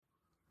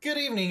Good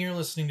evening, you're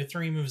listening to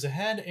Three Moves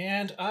Ahead,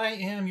 and I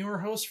am your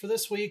host for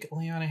this week,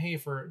 Liana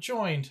Hafer,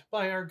 joined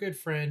by our good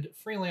friend,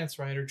 freelance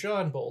writer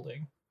John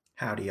Bolding.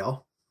 Howdy,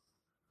 y'all.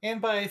 And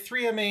by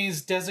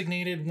 3MA's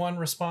designated one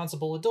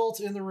responsible adult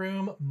in the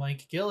room,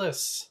 Mike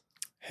Gillis.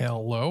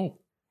 Hello.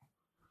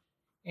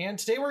 And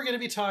today we're going to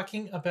be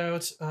talking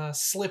about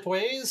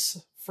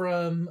Slipways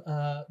from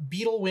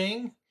Beetle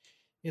Wing.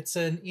 It's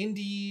an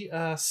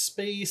indie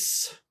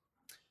space.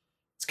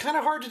 It's kind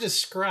of hard to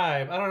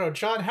describe. I don't know,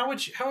 John. How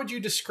would you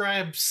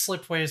describe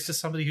Slipways to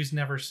somebody who's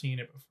never seen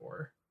it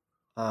before?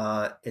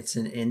 It's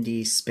an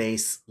indie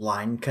space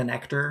line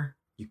connector.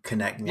 You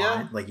connect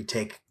line, like you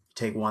take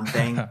one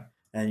thing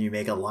and you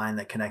make a line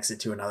that connects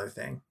it to another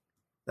thing.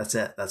 That's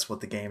it. That's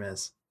what the game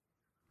is.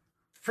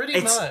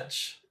 Pretty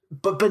much.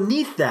 But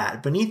beneath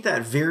that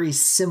very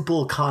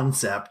simple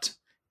concept,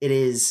 it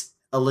is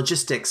a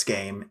logistics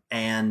game,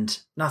 and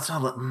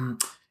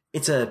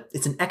it's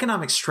an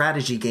economic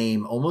strategy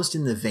game, almost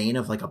in the vein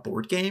of like a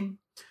board game,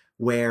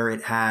 where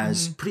it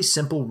has pretty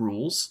simple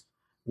rules,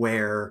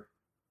 where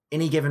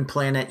any given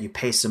planet, you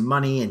pay some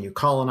money and you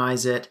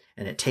colonize it,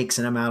 and it takes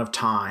an amount of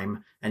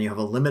time, and you have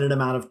a limited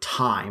amount of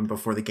time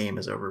before the game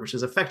is over, which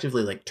is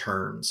effectively like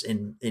turns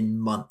in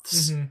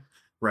months,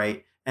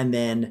 right? And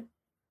then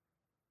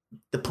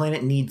the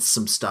planet needs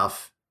some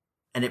stuff,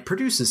 and it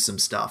produces some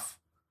stuff.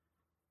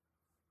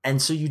 And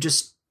so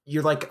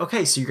you're like,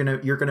 okay, so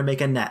you're gonna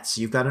make a net.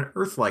 So you've got an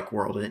Earth-like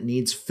world and it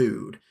needs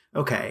food.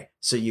 Okay,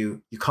 so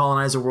you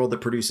colonize a world that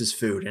produces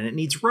food and it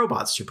needs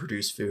robots to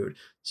produce food.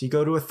 So you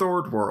go to a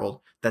third world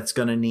that's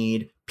gonna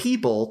need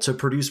people to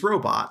produce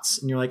robots.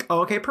 And you're like, oh,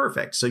 okay,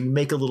 perfect. So you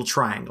make a little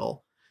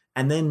triangle.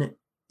 And then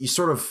you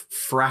sort of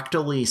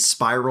fractally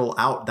spiral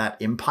out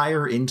that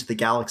empire into the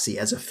galaxy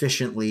as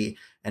efficiently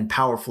and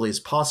powerfully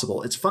as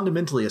possible. It's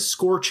fundamentally a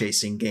score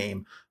chasing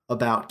game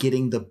about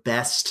getting the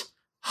best,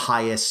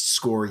 highest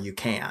score you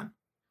can.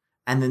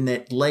 And then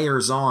it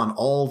layers on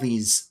all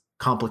these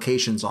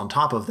complications on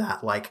top of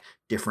that, like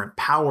different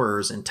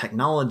powers and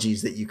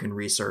technologies that you can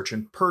research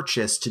and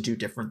purchase to do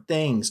different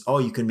things. Oh,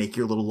 you can make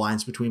your little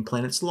lines between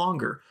planets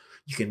longer.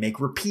 You can make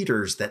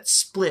repeaters that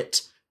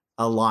split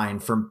a line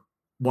from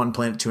one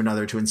planet to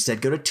another to instead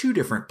go to two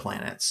different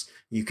planets.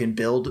 You can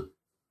build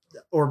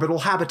orbital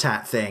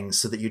habitat things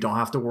so that you don't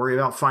have to worry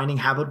about finding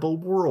habitable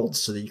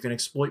worlds, so that you can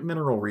exploit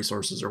mineral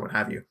resources or what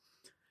have you.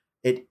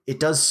 It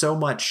does so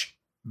much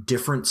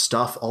different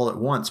stuff all at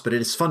once, but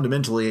it is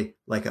fundamentally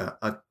like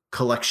a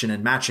collection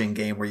and matching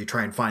game where you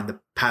try and find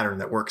the pattern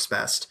that works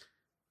best.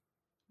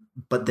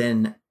 But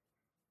then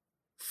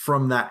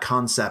from that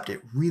concept,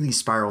 it really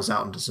spirals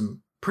out into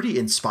some pretty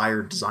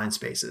inspired design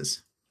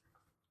spaces.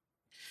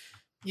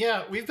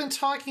 Yeah, we've been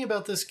talking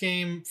about this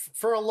game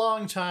for a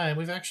long time.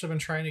 We've actually been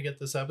trying to get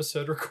this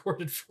episode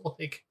recorded for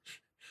like,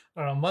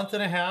 I don't know, a month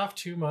and a half,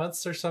 2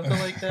 months or something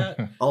like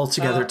that.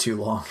 Altogether too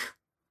long.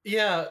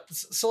 Yeah.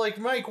 So like,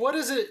 Mike, what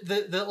is it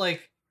that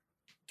like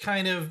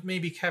kind of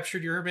maybe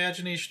captured your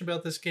imagination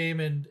about this game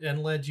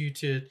and led you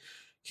to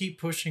keep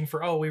pushing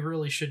for, oh, we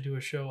really should do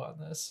a show on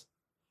this?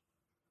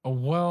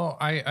 Well,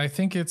 I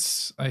think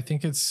it's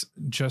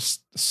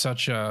just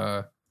such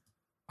a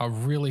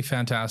really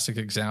fantastic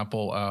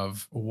example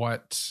of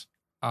what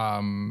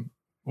kind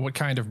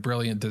of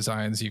brilliant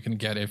designs you can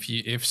get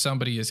if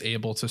somebody is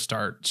able to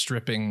start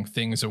stripping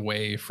things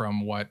away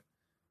from what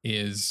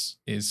is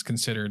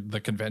considered the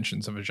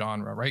conventions of a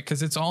genre, right?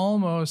 Because it's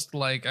almost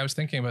like, I was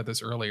thinking about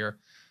this earlier,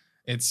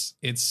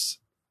 it's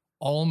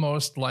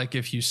almost like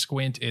if you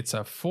squint, it's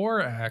a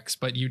 4x,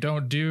 but you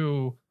don't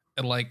do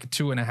like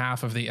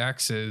 2.5 of the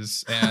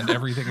x's and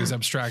everything is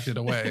abstracted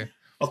away.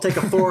 I'll take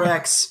a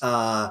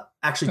 4x.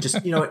 Actually,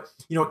 just you know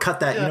what, cut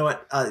that. Yeah. You know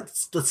what?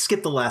 Let's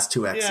skip the last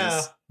 2 x's.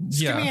 Yeah.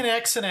 Just give me an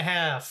x and a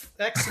half,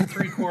 x and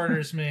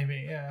 3/4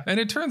 maybe. Yeah. And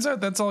it turns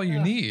out that's all you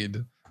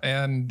need.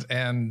 And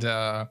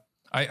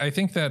I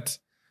think that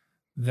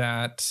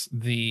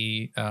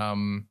the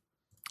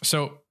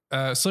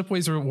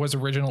Slipways was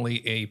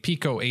originally a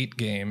Pico 8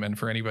 game, and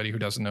for anybody who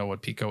doesn't know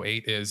what Pico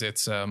 8 is,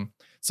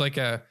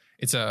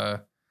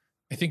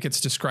 I think it's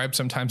described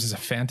sometimes as a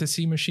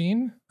fantasy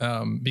machine,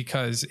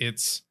 because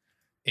it's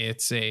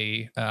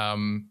a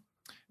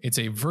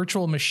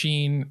virtual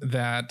machine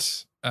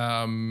that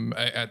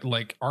at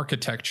like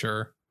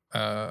architecture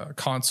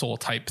console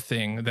type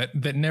thing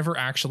that never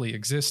actually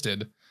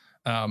existed,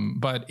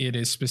 but it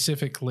is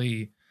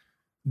specifically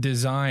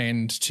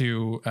designed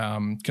to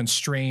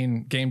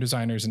constrain game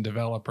designers and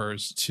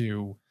developers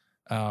to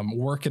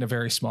work in a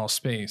very small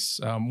space.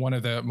 One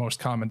of the most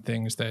common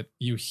things that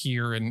you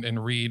hear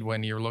and read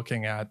when you're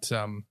looking at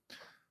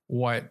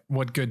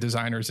what good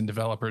designers and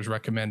developers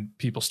recommend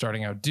people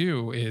starting out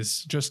do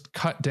is just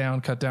cut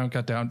down,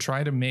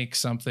 try to make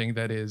something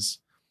that is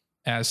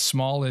as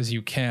small as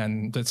you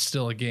can, that's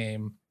still a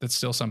game, that's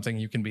still something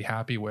you can be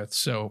happy with.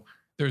 So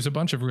there's a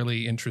bunch of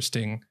really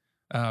interesting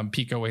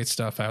Pico 8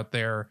 stuff out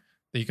there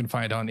that you can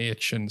find on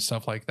itch and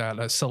stuff like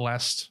that.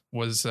 Celeste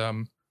was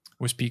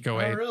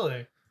Pico 8. Oh,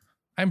 really?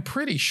 I'm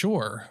pretty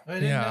sure. I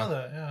didn't know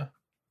that.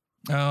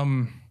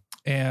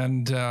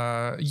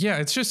 Yeah.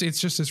 It's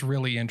just this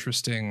really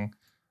interesting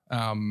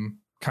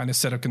kind of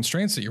set of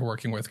constraints that you're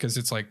working with, because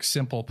it's like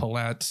simple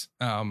palette,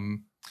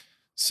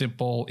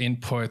 simple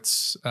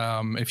inputs.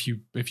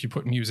 If you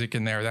put music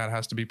in there, that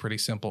has to be pretty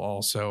simple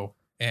also,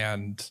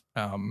 and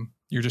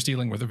you're just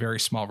dealing with a very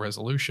small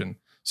resolution.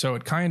 So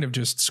it kind of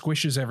just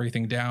squishes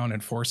everything down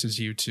and forces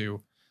you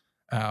to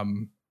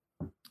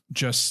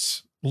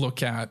just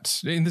look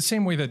at, in the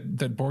same way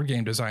that board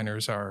game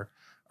designers are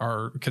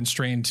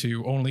constrained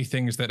to only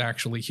things that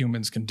actually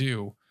humans can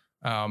do.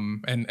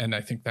 And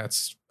I think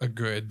that's a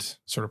good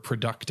sort of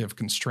productive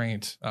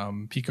constraint.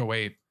 Pico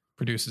 8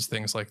 produces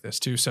things like this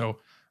too. So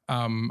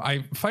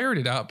I fired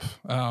it up,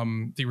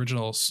 the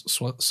original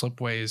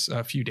Slipways,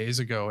 a few days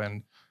ago,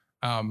 and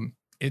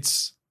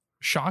it's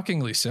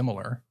shockingly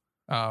similar.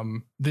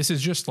 This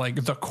is just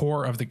like the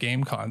core of the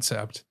game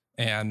concept,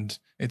 and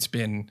it's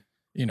been,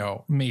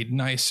 made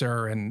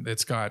nicer, and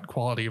it's got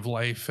quality of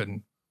life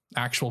and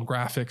actual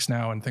graphics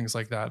now and things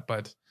like that.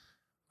 But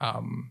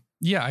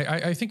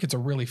I think it's a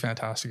really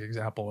fantastic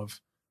example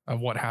of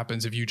what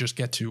happens if you just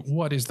get to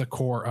what is the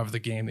core of the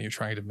game that you're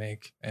trying to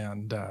make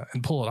and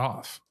pull it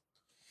off.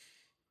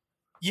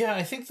 Yeah,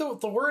 I think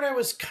the word I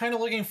was kind of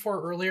looking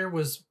for earlier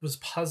was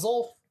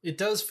puzzle. It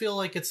does feel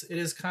like it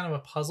is kind of a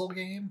puzzle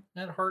game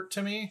at heart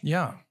to me.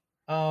 Yeah.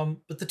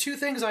 But the two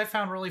things I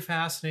found really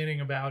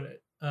fascinating about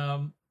it,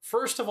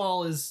 first of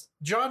all, is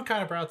John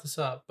kind of brought this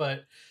up,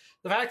 but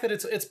the fact that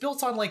it's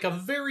built on like a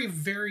very,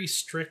 very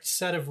strict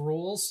set of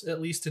rules,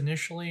 at least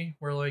initially,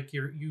 where like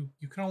you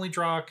can only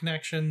draw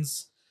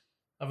connections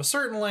of a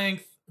certain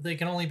length. They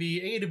can only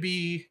be A to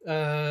B.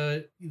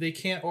 They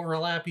can't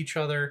overlap each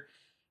other.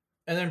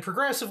 And then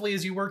progressively,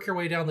 as you work your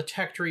way down the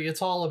tech tree,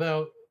 it's all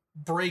about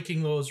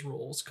breaking those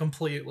rules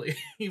completely,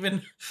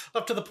 even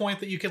up to the point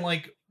that you can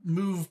like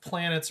move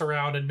planets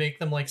around and make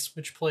them like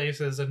switch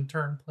places and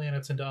turn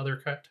planets into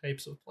other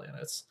types of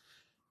planets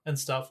and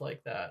stuff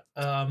like that.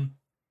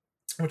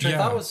 Which I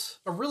thought was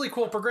a really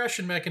cool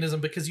progression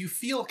mechanism, because you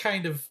feel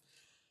kind of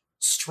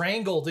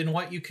strangled in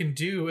what you can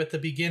do at the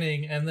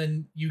beginning, and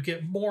then you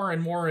get more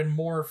and more and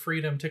more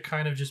freedom to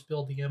kind of just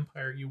build the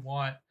empire you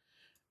want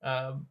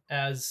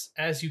as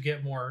you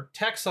get more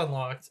techs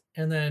unlocked.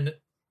 And then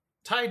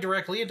tied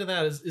directly into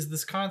that is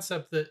this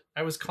concept that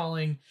I was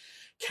calling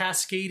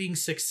cascading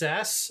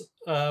success,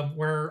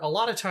 where a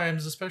lot of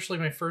times, especially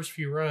my first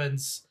few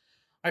runs,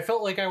 I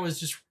felt like I was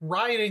just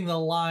riding the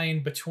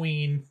line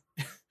between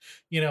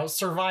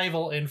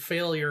survival and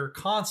failure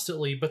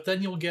constantly, but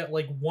then you'll get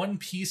like one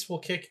piece will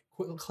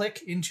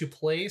click into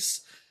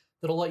place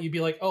that'll let you be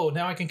like, oh,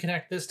 now I can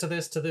connect this to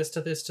this to this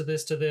to this to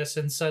this to this,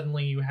 and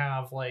suddenly you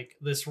have like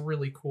this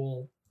really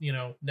cool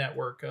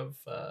network of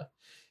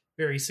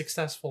very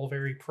successful,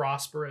 very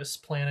prosperous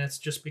planets,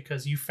 just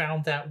because you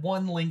found that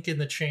one link in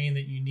the chain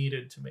that you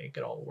needed to make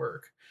it all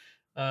work,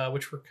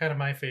 which were kind of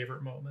my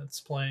favorite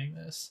moments playing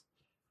this.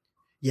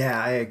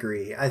 Yeah, I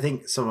agree. I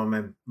think some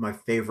of my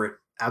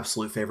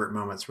absolute favorite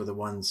moments were the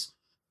ones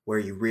where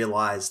you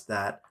realized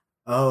that,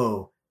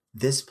 oh,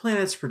 this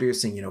planet's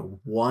producing,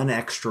 one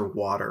extra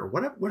water.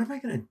 What am I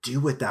going to do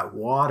with that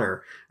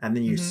water? And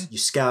then you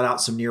scout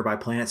out some nearby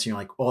planets, and you're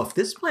like, oh, if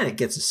this planet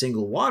gets a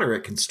single water,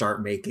 it can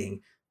start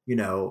making,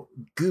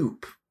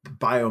 goop,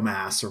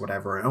 biomass or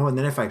whatever. Oh, and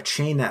then if I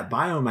chain that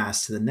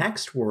biomass to the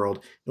next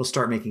world, it'll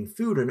start making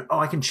food. And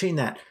I can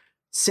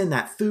send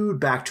that food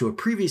back to a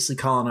previously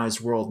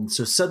colonized world. And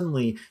so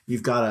suddenly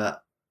you've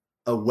got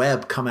a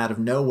web come out of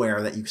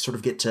nowhere that you sort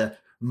of get to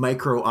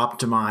micro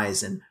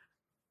optimize and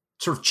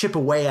sort of chip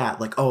away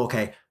at, like, oh,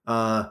 okay,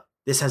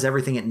 this has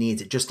everything it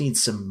needs. It just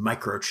needs some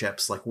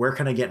microchips. Like, where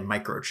can I get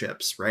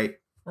microchips?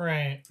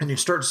 Right. And you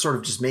start to sort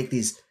of just make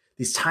these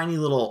tiny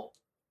little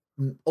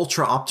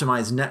ultra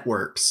optimized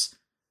networks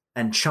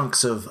and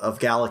chunks of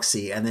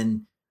galaxy. And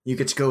then you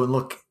get to go and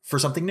look for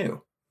something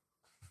new.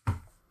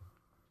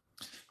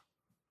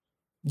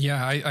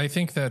 Yeah. I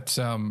think that,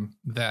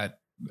 that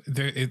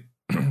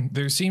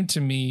there seemed to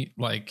me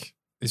like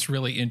this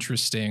really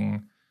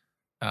interesting,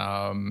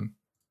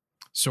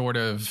 sort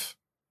of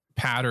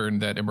pattern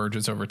that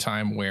emerges over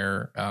time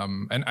where,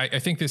 and I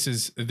think this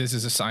is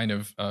a sign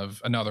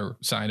of another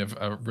sign of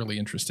a really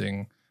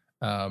interesting,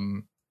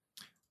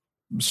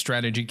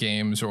 strategy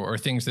games or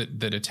things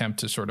that attempt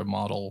to sort of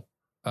model,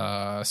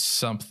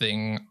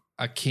 something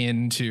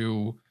akin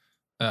to,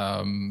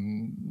 I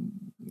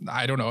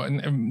don't know,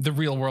 and the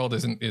real world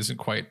isn't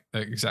quite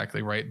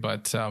exactly right,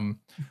 but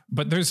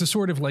there's a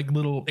sort of like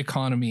little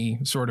economy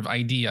sort of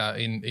idea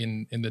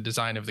in the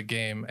design of the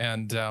game,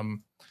 and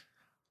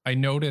I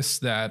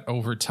noticed that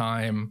over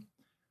time,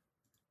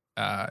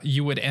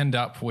 you would end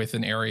up with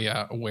an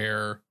area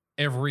where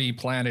every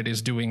planet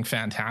is doing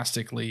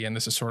fantastically, and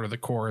this is sort of the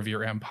core of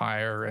your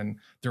empire, and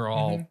they're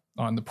all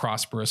on the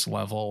prosperous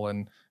level,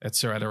 and et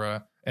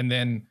cetera. And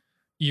then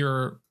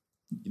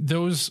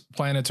those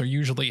planets are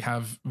usually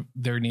have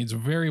their needs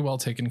very well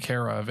taken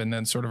care of, and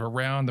then sort of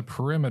around the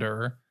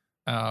perimeter,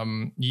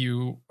 I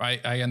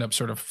end up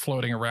sort of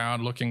floating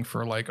around looking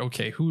for like,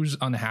 okay, who's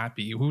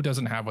unhappy, who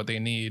doesn't have what they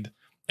need,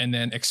 and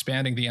then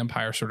expanding the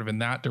empire sort of in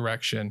that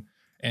direction,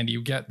 and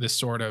you get this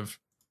sort of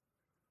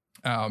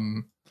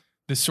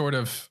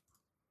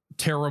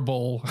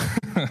terrible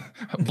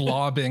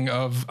blobbing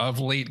of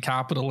late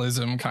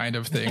capitalism kind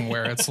of thing,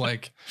 where it's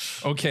like,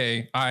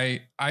 okay,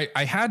 I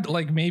had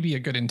like maybe a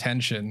good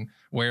intention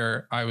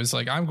where I was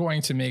like, I'm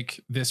going to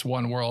make this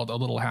one world a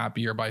little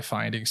happier by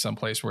finding some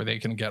place where they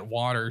can get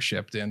water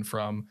shipped in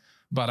from,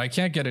 but I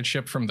can't get it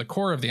shipped from the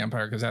core of the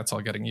empire because that's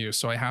all getting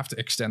used. So I have to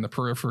extend the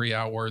periphery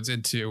outwards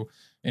into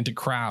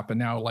crap. And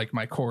now like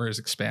my core is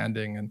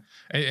expanding, and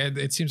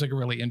it seems like a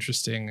really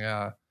interesting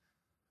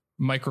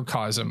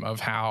microcosm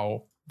of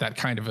how that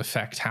kind of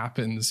effect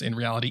happens in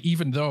reality,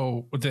 even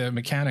though the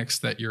mechanics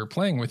that you're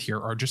playing with here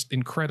are just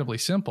incredibly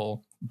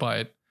simple,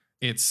 but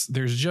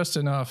there's just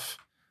enough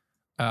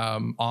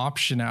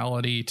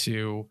optionality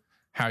to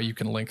how you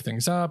can link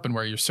things up and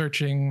where you're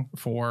searching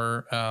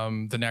for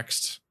the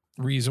next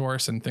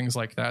resource and things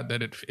like that,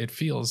 that it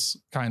feels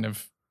kind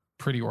of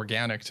pretty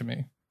organic to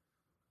me.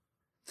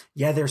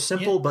 Yeah, they're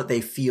simple, but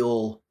they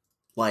feel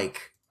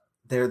like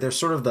they're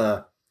sort of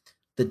the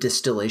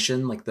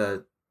distillation, like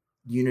the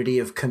unity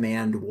of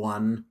Command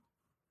 1,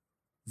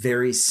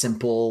 very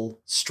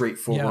simple,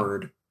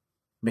 straightforward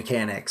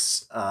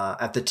mechanics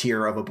at the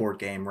tier of a board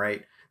game,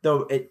 right?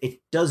 Though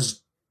it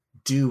does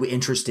do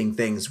interesting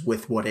things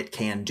with what it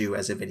can do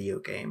as a video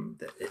game.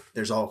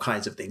 There's all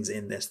kinds of things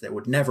in this that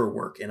would never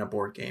work in a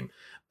board game.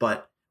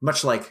 But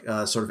much like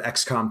sort of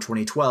XCOM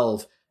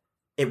 2012,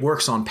 it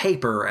works on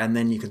paper, and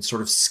then you can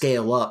sort of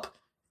scale up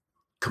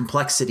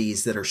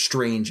complexities that are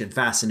strange and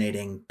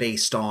fascinating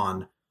based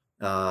on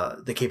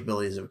the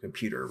capabilities of a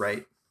computer,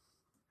 right?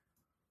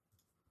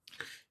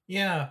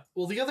 Yeah.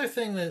 Well, the other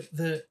thing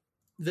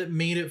that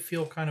made it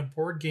feel kind of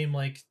board game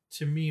like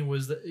to me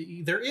was that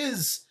there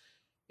is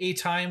a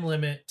time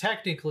limit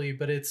technically,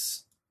 but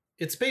it's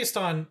based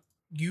on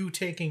you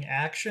taking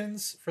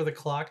actions for the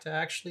clock to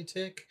actually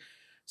tick.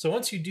 So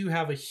once you do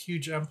have a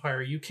huge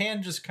empire, you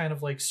can just kind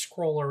of like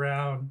scroll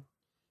around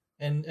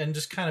and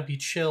just kind of be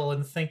chill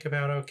and think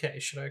about, okay,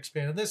 should I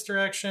expand in this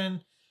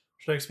direction?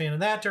 Should I expand in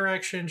that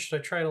direction? Should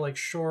I try to like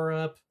shore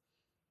up?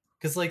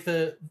 Because like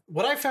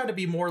what I found to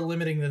be more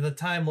limiting than the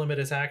time limit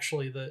is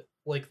actually the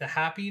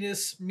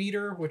happiness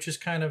meter, which is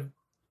kind of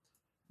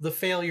the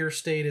failure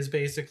state. Is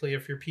basically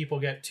if your people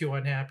get too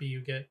unhappy,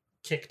 you get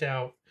kicked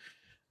out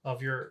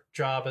of your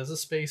job as a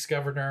space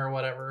governor or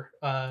whatever.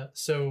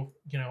 So,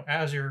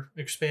 as you're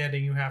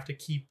expanding, you have to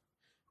keep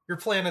your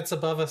planets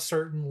above a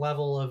certain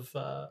level of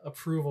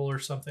approval or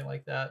something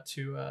like that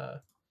to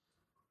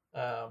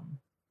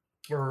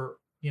or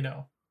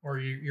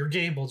your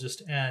game will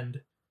just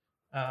end.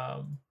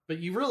 But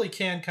you really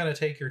can kind of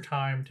take your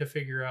time to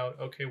figure out,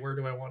 okay, where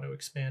do I want to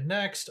expand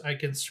next? I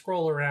can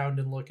scroll around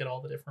and look at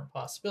all the different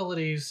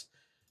possibilities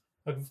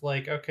of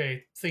like,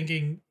 okay,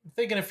 thinking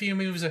a few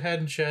moves ahead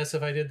in chess.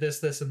 If I did this,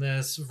 this, and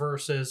this,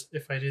 versus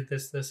if I did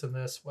this, this, and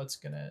this, what's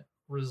going to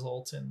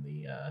result in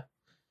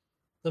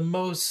the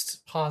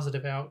most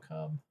positive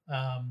outcome.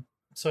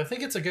 So I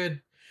think it's a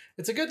good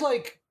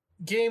like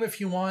game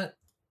if you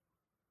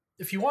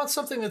want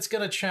something that's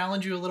going to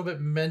challenge you a little bit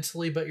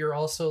mentally, but you're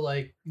also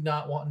like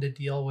not wanting to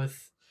deal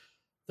with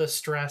the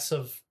stress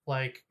of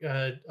like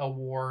a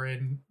war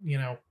in,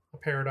 a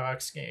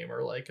Paradox game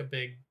or like a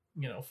big,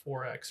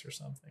 4X or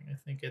something. I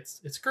think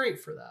it's great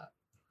for that.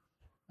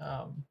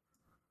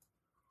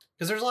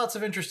 Because there's lots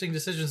of interesting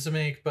decisions to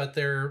make, but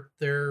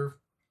the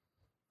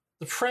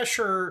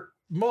pressure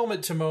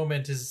moment to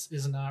moment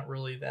is not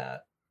really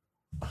that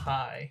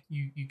high.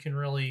 You can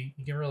really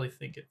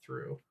think it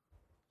through.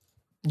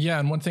 Yeah,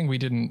 and one thing we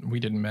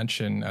didn't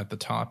mention at the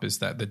top is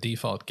that the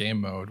default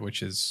game mode,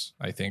 which is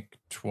I think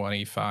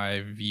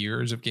 25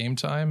 years of game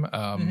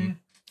time,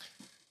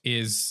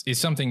 is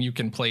something you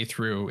can play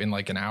through in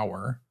like an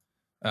hour.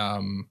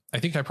 I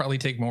think I probably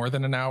take more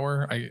than an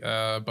hour.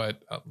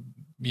 But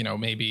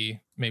maybe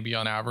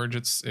on average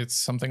it's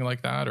something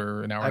like that,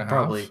 or an hour and a half. I'd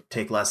probably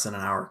take less than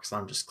an hour because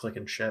I'm just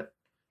clicking shit.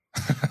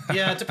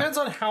 Yeah, it depends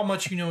on how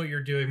much you know what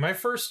you're doing. My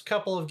first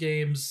couple of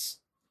games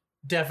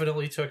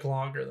definitely took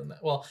longer than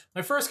that. Well,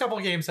 my first couple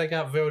of games I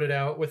got voted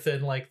out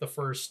within like the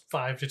first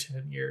 5 to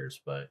 10 years,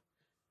 but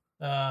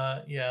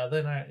then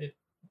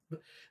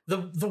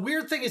the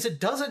weird thing is it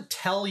doesn't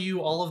tell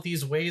you all of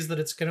these ways that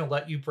it's going to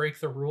let you break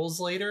the rules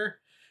later,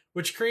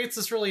 which creates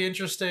this really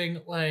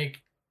interesting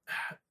like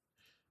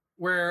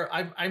where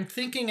I'm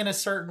thinking in a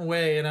certain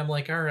way and I'm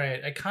like, all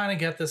right, I kind of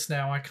get this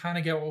now. I kind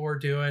of get what we're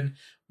doing.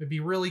 I'm be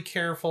really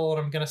careful,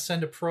 and I'm going to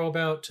send a probe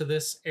out to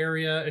this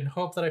area and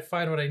hope that I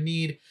find what I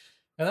need.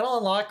 And then I'll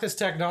unlock this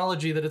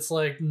technology that it's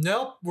like,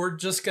 nope, we're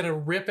just going to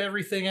rip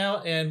everything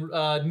out and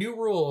new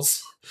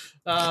rules.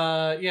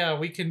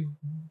 We can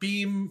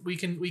beam, we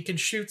can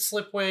shoot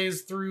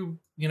slipways through,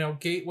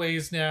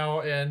 gateways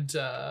now and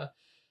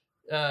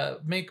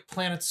make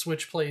planets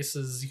switch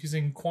places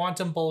using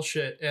quantum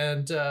bullshit.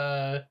 And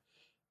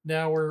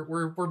now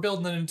we're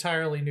building an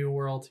entirely new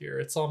world here.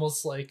 It's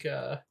almost like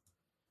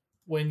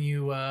when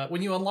you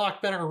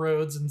unlock better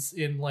roads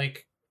in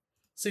like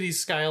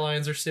Cities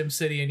Skylines or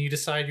SimCity, and you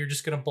decide you're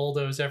just going to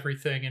bulldoze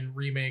everything and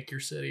remake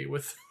your city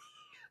with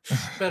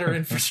better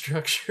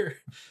infrastructure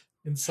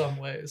in some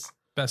ways.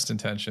 Best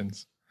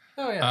intentions.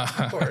 Oh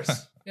yeah, of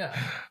course.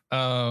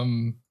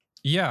 Yeah.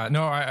 Yeah,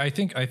 no, I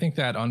think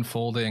that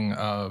unfolding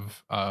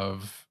of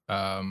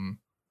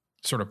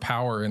sort of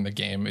power in the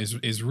game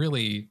is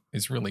really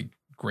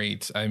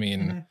great. I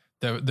mean,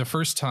 the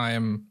first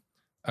time,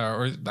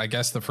 or I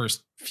guess the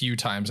first few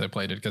times I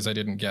played it, because I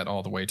didn't get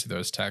all the way to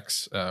those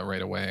techs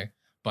right away,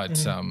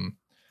 but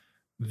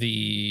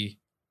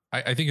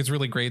I think it's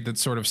really great that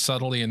sort of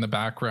subtly in the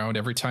background,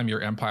 every time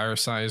your empire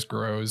size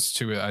grows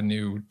to a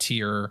new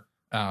tier,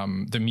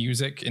 the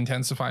music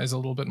intensifies a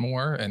little bit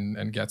more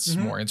and gets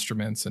more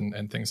instruments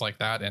and things like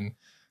that. And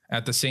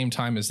at the same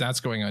time as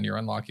that's going on, you're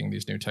unlocking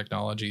these new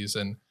technologies.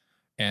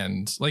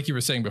 And like you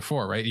were saying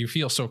before, right, you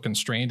feel so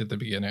constrained at the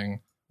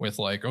beginning with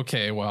like,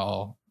 okay,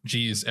 well,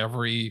 geez,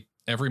 every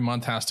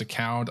month has to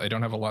count. I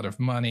don't have a lot of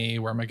money.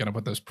 Where am I going to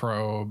put this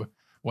probe?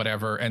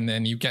 Whatever. And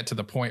then you get to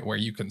the point where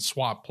you can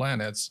swap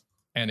planets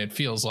and it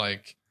feels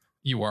like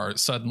you are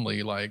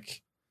suddenly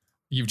like,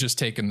 you've just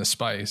taken the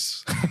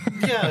spice.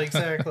 Yeah,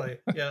 exactly.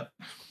 Yeah.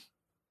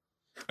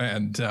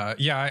 And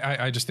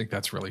I just think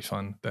that's really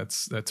fun.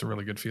 That's a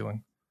really good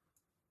feeling.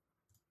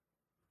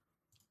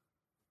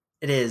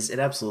 It is. It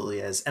absolutely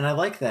is. And I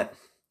like that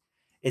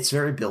it's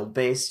very build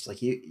based. Like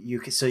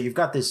so you've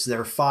got this,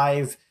 there are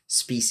 5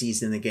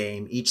 species in the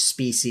game. Each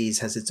species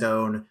has its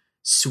own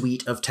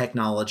suite of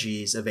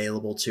technologies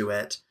available to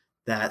it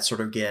that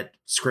sort of get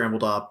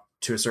scrambled up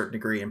to a certain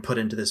degree and put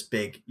into this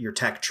big, your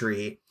tech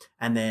tree.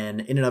 And then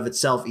in and of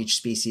itself, each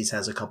species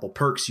has a couple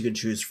perks you can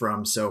choose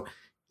from. So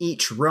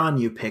each run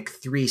you pick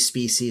 3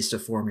 species to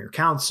form your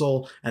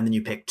council, and then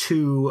you pick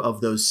 2 of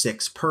those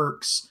 6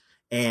 perks.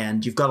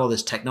 And you've got all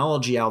this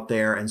technology out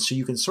there. And so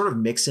you can sort of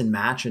mix and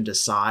match and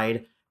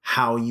decide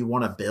how you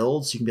want to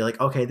build. So you can be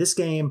like, okay, this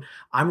game,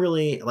 I'm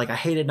really like, I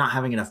hated not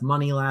having enough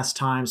money last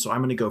time. So I'm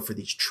going to go for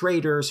these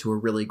traders who are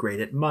really great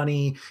at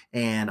money.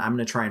 And I'm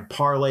going to try and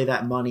parlay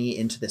that money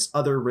into this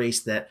other race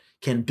that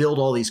can build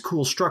all these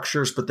cool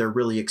structures, but they're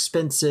really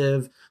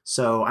expensive.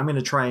 So I'm going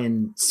to try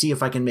and see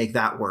if I can make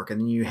that work.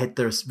 And then you hit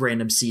this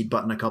random seed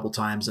button a couple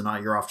times and now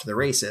you're off to the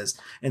races.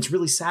 And it's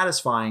really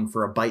satisfying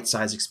for a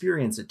bite-sized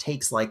experience. It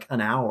takes like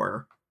an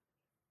hour.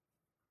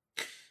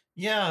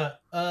 Yeah.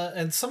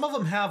 And some of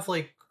them have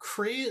like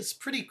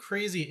pretty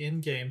crazy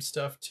in-game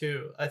stuff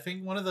too. I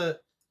think one of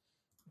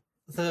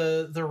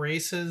the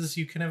races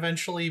you can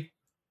eventually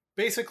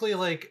basically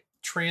like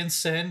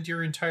transcend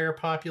your entire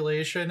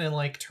population and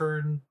like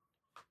turn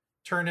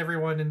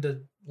everyone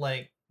into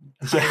like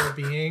higher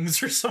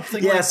beings or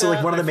something. Yeah, like so that.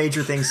 like one of the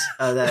major things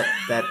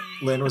that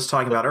Lynn was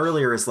talking about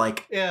earlier is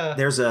like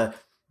there's a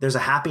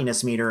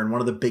happiness meter, and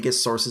one of the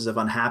biggest sources of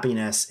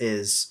unhappiness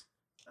is,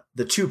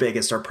 the 2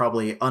 biggest are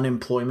probably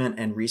unemployment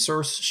and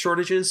resource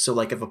shortages. So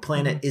like if a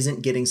planet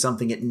isn't getting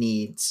something it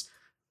needs,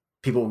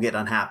 people will get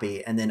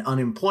unhappy. And then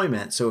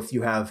unemployment. So if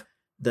you have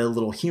the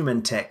little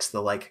human ticks,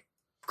 the like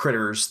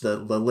critters, the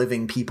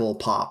living people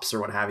pops or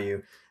what have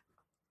you,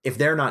 if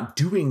they're not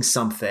doing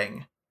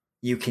something,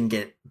 you can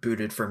get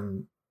booted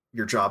from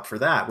your job for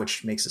that,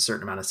 which makes a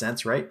certain amount of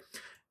sense, right?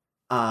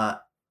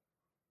 But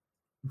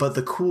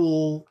the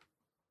cool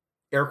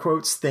air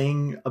quotes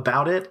thing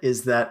about it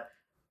is that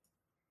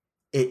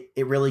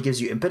it really gives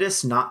you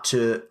impetus not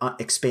to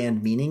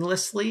expand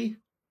meaninglessly,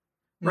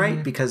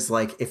 right? Because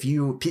like if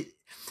you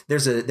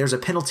there's a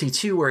penalty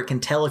too where it can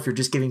tell if you're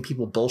just giving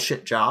people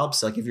bullshit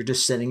jobs. Like if you're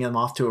just sending them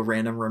off to a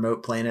random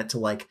remote planet to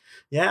like,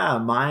 yeah,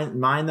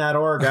 mine that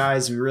ore,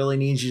 guys. We really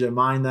need you to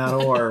mine that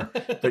ore,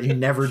 but you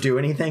never do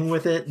anything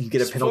with it. You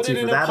get a penalty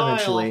for that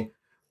eventually.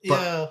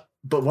 But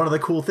one of the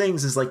cool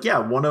things is like, yeah,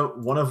 one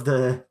of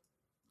the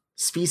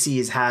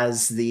species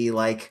has the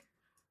like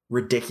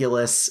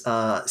ridiculous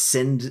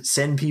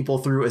send people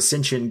through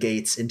ascension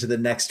gates into the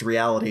next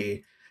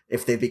reality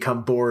if they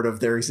become bored of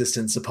their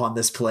existence upon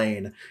this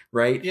plane,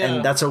 right? Yeah.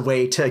 And that's a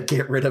way to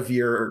get rid of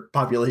your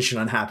population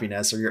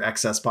unhappiness or your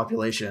excess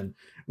population,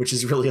 which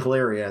is really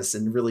hilarious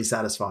and really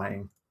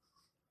satisfying.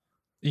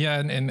 Yeah,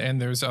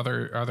 and there's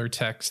other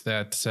techs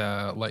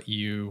that let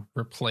you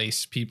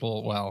replace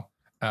people,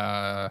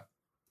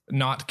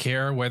 not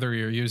care whether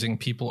you're using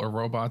people or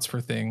robots for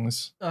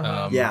things.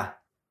 Yeah.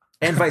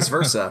 And vice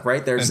versa,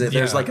 right? There's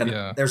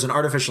an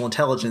artificial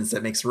intelligence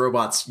that makes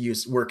robots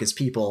work as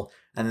people,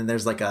 and then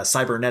there's like a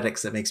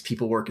cybernetics that makes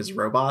people work as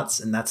robots,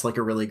 and that's like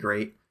a really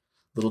great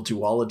little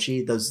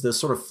duology. Those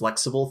sort of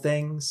flexible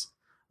things.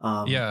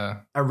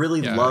 I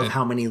really love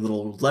how many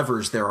little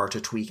levers there are to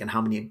tweak and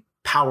how many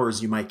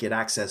powers you might get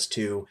access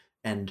to,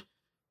 and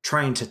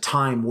trying to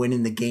time when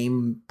in the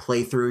game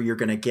playthrough you're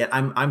going to get.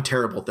 I'm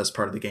terrible at this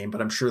part of the game, but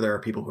I'm sure there are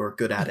people who are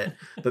good at it.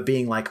 But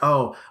being like,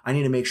 oh, I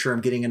need to make sure I'm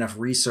getting enough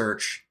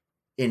research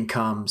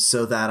income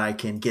so that I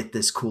can get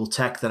this cool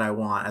tech that I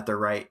want at the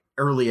right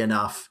early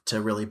enough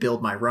to really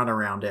build my run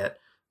around it.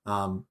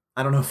 I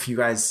don't know if you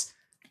had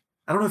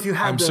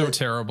I'm so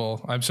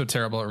terrible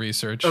at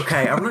research.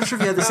 Okay, I'm not sure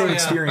if you had the same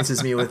experience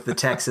as me with the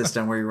tech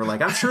system where you were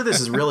like, I'm sure this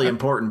is really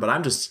important, but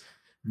I'm just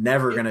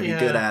never going to be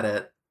good at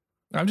it.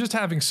 I'm just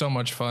having so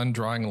much fun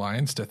drawing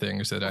lines to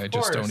things that I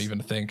just don't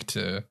even think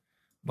to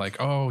like,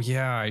 oh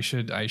yeah, I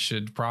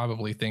should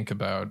probably think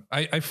about.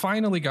 I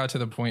finally got to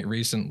the point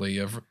recently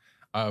of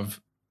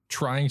of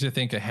trying to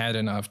think ahead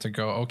enough to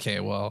go, okay,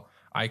 well,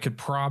 I could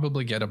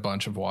probably get a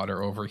bunch of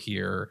water over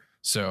here,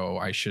 so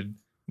I should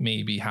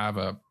maybe have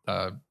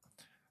an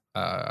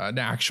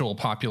actual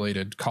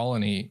populated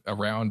colony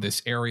around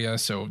this area.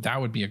 So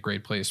that would be a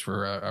great place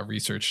for a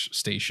research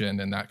station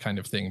and that kind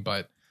of thing.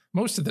 But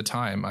most of the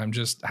time, I'm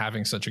just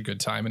having such a good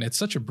time, and it's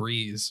such a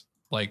breeze.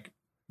 Like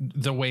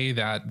the way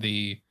that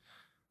the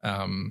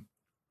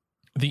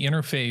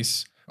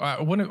interface.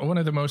 One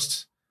of the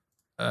most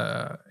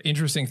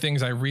interesting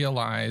things I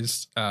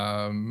realized,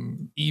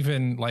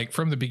 even like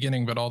from the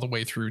beginning, but all the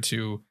way through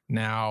to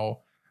now,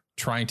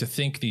 trying to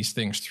think these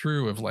things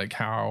through of like,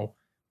 how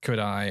could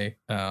I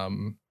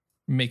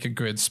make a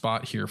good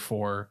spot here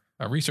for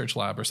a research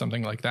lab or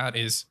something like that,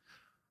 is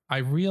I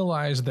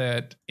realized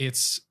that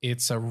it's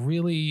a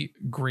really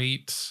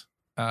great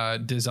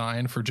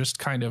design for just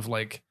kind of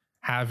like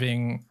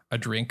having a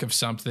drink of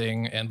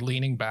something and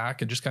leaning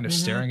back and just kind of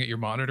staring at your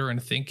monitor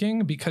and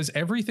thinking, because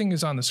everything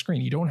is on the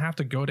screen. You don't have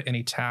to go to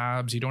any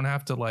tabs. You don't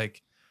have to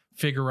like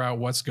figure out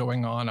what's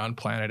going on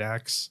Planet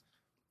X.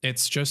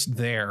 It's just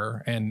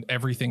there, and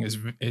everything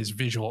is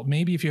visual.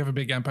 Maybe if you have a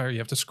big empire, you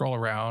have to scroll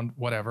around,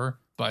 whatever.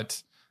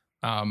 But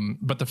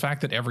the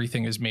fact that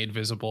everything is made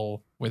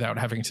visible without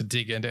having to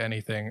dig into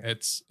anything,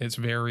 it's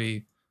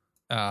very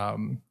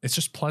it's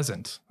just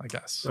pleasant, I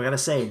guess. So I gotta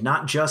say, it's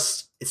not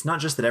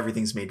just that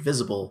everything's made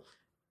visible.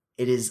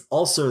 It is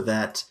also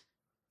that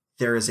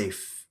there is a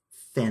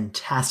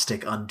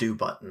fantastic undo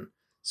button.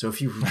 So if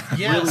you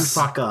really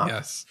fuck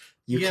up,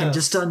 you can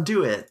just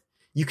undo it.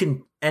 You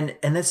can, and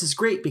this is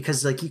great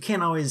because like you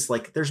can't always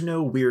like, there's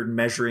no weird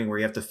measuring where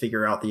you have to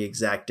figure out the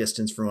exact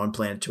distance from one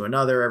planet to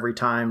another every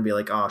time. Be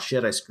like, oh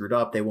shit, I screwed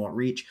up. They won't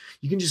reach.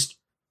 You can just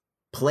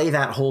play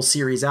that whole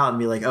series out and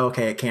be like, oh,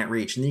 okay, it can't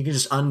reach. And then you can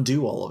just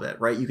undo all of it,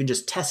 right? You can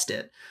just test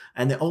it.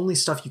 And the only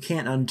stuff you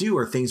can't undo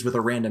are things with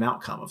a random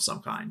outcome of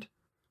some kind.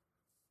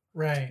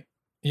 Right.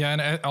 Yeah.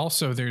 And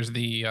also there's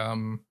the,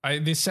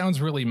 this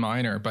sounds really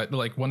minor, but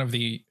like one of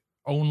the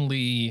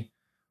only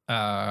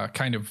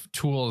kind of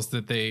tools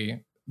that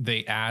they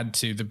add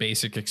to the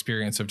basic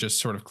experience of just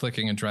sort of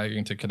clicking and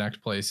dragging to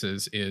connect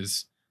places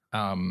is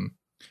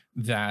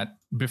that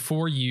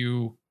before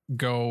you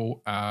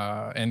go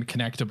and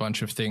connect a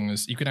bunch of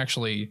things, you can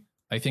actually,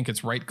 I think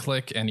it's right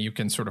click and you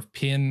can sort of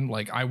pin,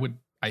 like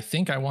I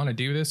think I want to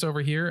do this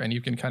over here, and you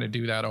can kind of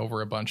do that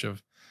over a bunch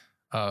of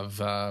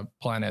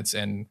planets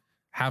and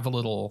have a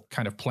little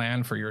kind of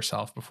plan for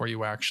yourself before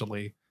you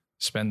actually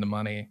spend the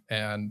money.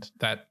 And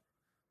that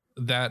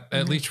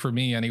at least for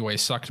me anyway,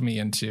 sucked me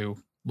into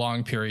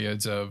long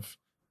periods of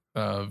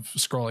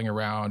scrolling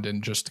around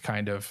and just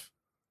kind of,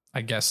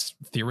 I guess,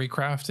 theory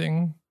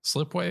crafting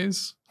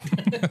Slipways.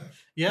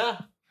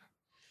 Yeah.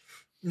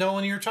 No,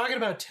 when you were talking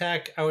about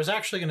tech, I was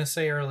actually going to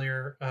say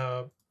earlier,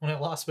 when I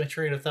lost my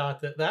train of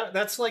thought,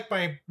 that's like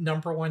my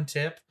number one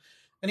tip.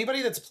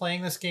 Anybody that's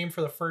playing this game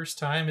for the first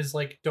time is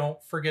like,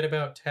 don't forget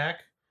about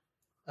tech.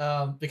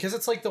 Because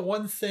it's like the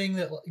one thing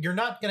that you're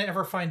not going to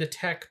ever find a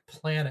tech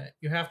planet.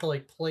 You have to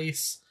like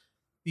place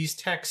these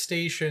tech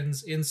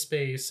stations in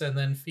space and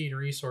then feed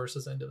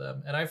resources into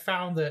them. And I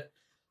found that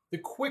the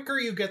quicker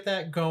you get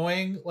that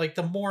going, like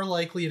the more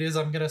likely it is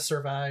I'm going to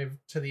survive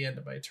to the end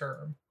of my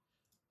term.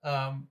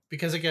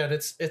 Because again,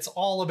 it's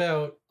all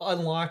about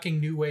unlocking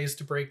new ways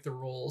to break the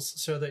rules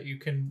so that you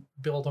can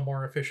build a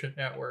more efficient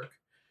network.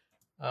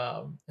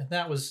 And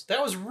that was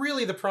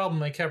really the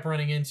problem I kept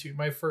running into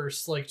my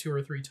first like 2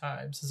 or 3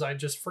 times, is I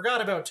just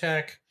forgot about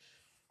tech.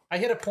 I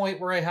hit a point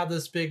where I had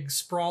this big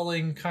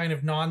sprawling kind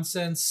of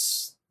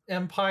nonsense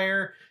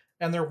empire,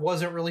 and there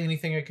wasn't really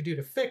anything I could do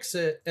to fix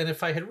it. And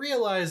if I had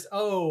realized,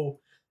 oh,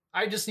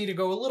 I just need to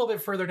go a little bit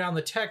further down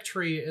the tech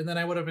tree, and then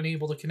I would have been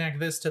able to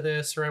connect this to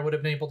this, or I would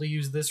have been able to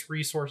use this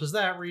resource as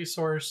that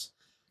resource.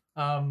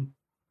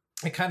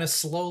 It kind of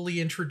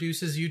slowly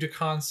introduces you to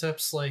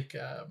concepts like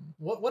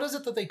what is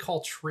it that they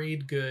call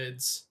trade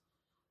goods?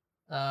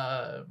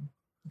 The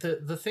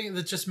thing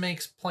that just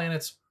makes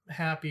planets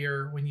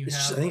happier when you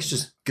have. I think it's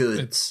just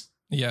goods.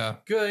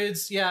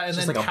 Goods. Yeah, and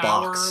it's then like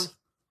power. A box.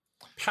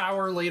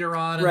 Power later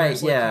on, and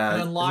right? You can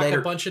unlock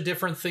a bunch of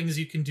different things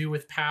you can do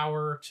with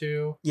power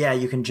too. Yeah,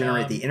 you can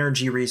generate the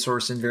energy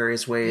resource in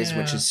various ways,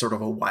 which is sort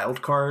of a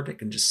wild card. It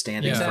can just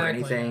stand in for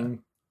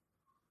anything.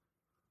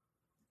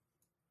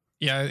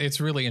 Yeah, it's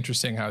really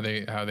interesting how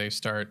they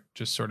start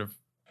just sort of,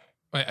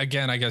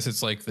 again, I guess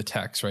it's like the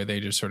text, right? They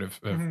just sort of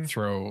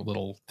throw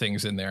little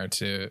things in there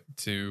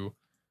to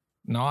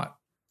not,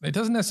 it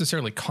doesn't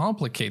necessarily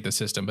complicate the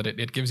system, but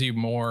it gives you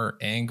more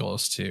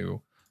angles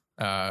to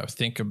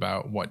think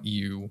about what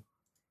you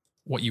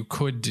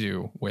could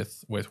do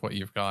with what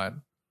you've got.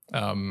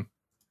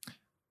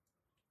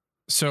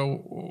 So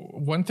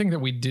one thing that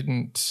we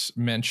didn't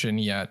mention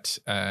yet,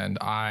 and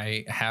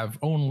I have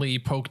only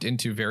poked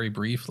into very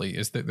briefly,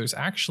 is that there's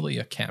actually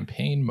a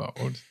campaign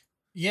mode.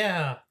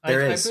 Yeah, I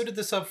booted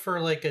this up for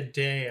like a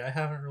day. I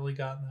haven't really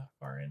gotten that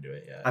far into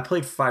it yet. I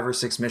played 5 or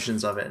 6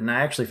 missions of it, and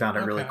I actually found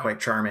it really quite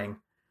charming,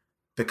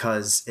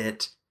 because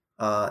it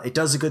it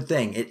does a good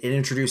thing. It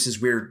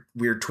introduces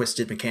weird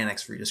twisted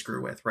mechanics for you to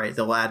screw with, right?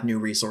 They'll add new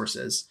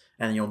resources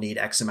and you'll need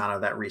X amount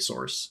of that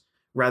resource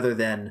rather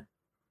than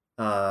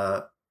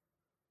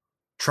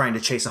trying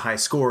to chase a high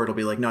score. It'll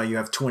be like, no, you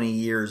have 20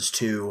 years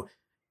to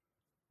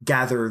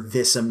gather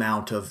this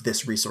amount of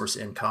this resource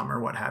income or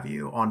what have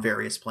you on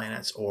various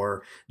planets,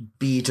 or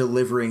be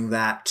delivering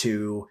that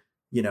to,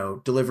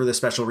 deliver the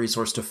special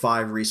resource to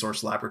 5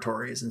 resource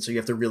laboratories. And so you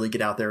have to really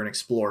get out there and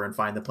explore and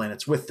find the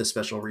planets with the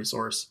special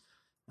resource.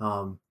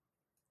 And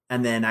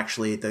then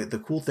actually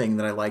the cool thing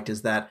that I liked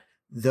is that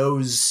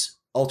those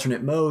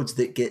alternate modes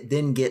that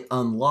get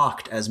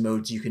unlocked as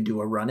modes you can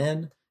do a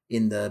run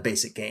in the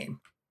basic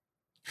game.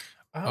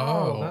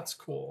 Oh, that's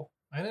cool.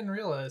 I didn't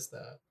realize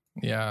that.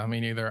 Yeah,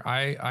 me neither.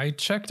 I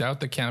checked out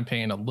the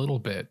campaign a little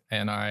bit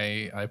and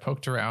I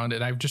poked around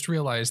and I've just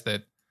realized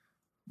that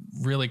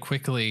really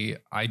quickly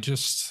I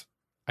just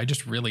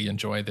really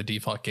enjoy the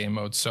default game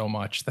mode so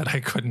much that I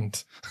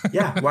couldn't.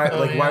 Yeah,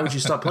 why would you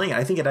stop playing it?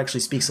 I think it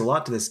actually speaks a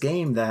lot to this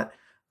game that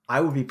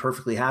I would be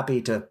perfectly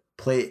happy to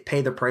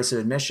pay the price of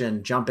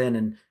admission, jump in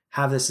and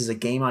have this as a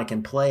game I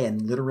can play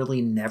and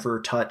literally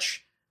never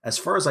touch. As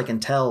far as I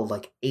can tell,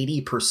 like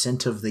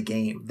 80% of the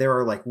game, there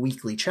are like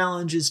weekly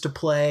challenges to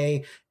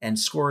play and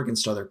score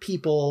against other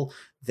people.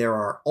 There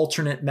are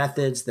alternate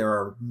methods. There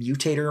are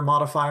mutator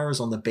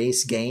modifiers on the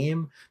base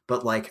game.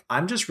 But like,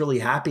 I'm just really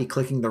happy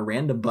clicking the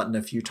random button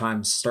a few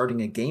times,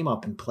 starting a game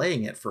up and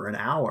playing it for an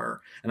hour.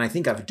 And I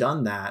think I've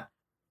done that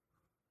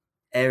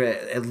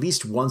at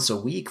least once a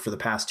week for the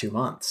past 2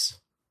 months.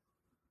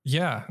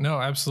 Yeah,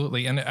 no,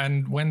 absolutely.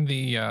 And when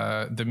the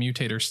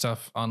mutator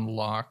stuff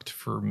unlocked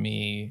for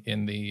me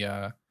in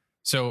the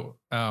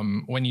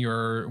when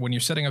you're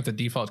setting up the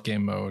default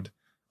game mode,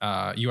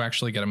 you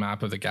actually get a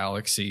map of the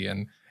galaxy,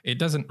 and it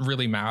doesn't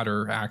really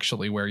matter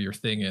actually where your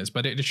thing is,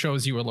 but it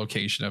shows you a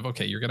location of,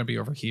 okay, you're going to be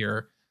over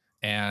here,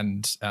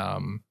 and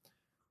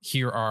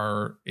here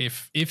are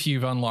if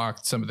you've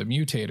unlocked some of the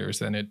mutators,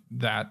 then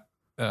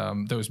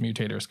those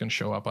mutators can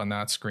show up on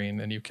that screen,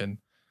 and you can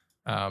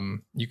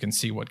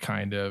see what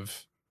kind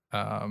of,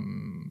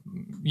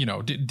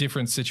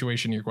 different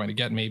situation you're going to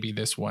get. Maybe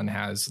this one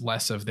has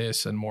less of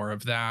this and more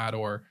of that,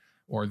 or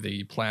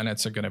the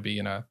planets are going to be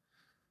in a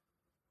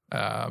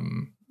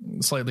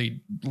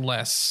slightly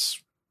less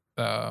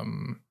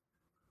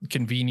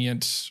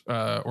convenient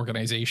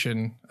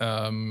organization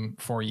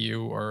for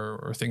you,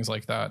 or things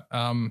like that.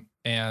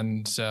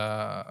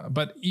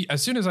 But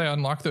as soon as I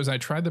unlocked those, I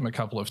tried them a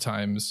couple of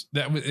times.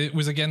 It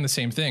was again the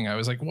same thing. I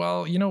was like,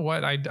 well, you know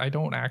what? I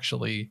don't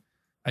actually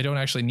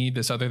need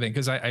this other thing,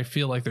 because I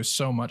feel like there's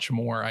so much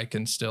more I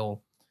can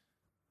still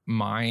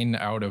mine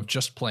out of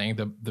just playing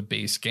the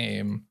base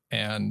game,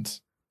 and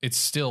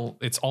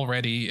it's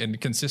already and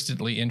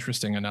consistently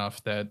interesting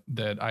enough that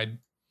I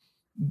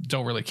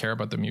don't really care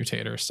about the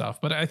mutator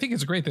stuff. But I think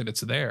it's great that it's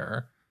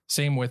there.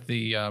 Same with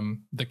the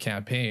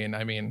campaign.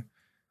 I mean,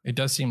 it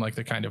does seem like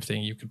the kind of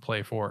thing you could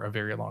play for a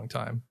very long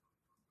time.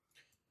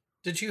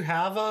 Did you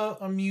have a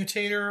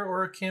mutator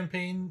or a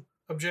campaign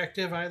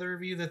objective, either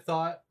of you,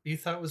 that you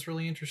thought was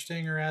really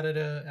interesting or added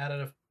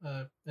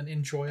an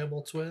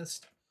enjoyable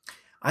twist?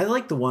 I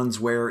like the ones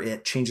where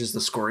it changes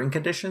the scoring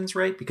conditions,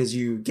 right? Because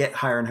you get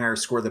higher and higher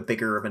score the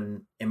bigger of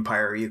an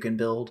empire you can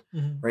build,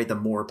 right? The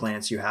more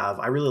planets you have.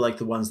 I really like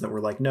the ones that were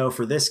like, no,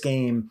 for this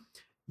game,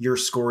 your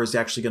score is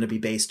actually going to be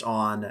based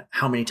on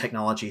how many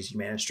technologies you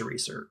manage to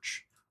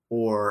research.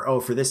 Or,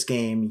 oh, for this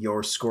game,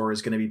 your score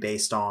is going to be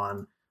based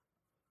on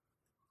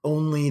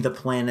only the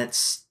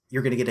planets.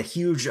 You're going to get a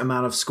huge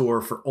amount of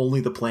score for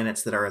only the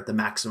planets that are at the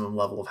maximum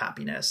level of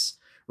happiness,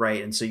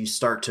 right? And so you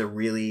start to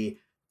really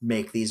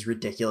make these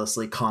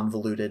ridiculously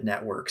convoluted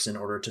networks in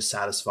order to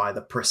satisfy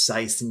the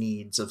precise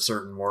needs of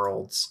certain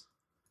worlds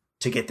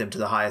to get them to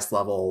the highest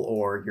level.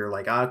 Or you're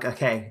like,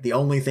 okay, the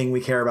only thing we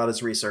care about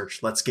is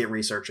research. Let's get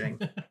researching.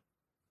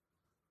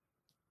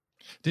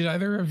 Did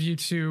either of you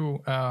two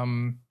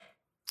try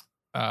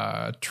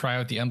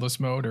out the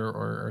endless mode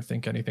or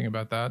think anything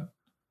about that?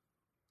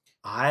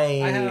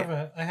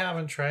 I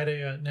haven't tried it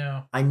yet.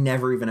 No, I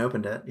never even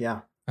opened it. Yeah.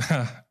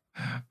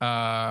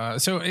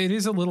 So it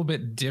is a little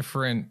bit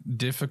different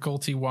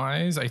difficulty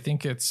wise.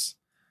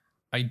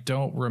 I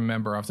don't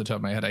remember off the top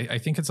of my head. I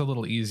think it's a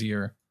little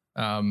easier.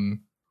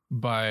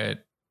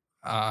 But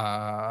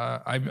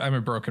I'm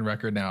a broken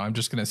record now. I'm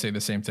just going to say the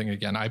same thing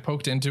again. I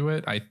poked into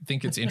it. I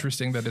think it's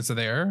interesting that it's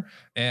there.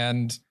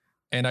 And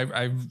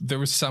there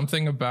was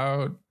something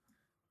about,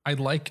 I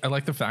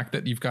like the fact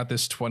that you've got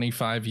this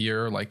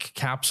 25-year like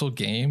capsule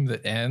game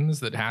that ends,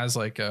 that has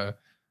like a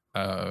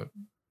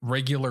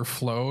regular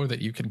flow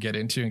that you can get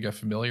into and get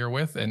familiar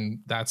with. And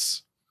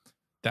that's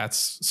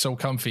so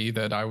comfy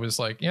that I was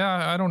like,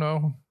 yeah, I don't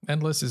know.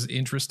 Endless is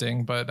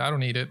interesting, but I don't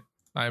need it.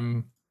 I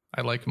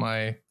like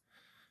my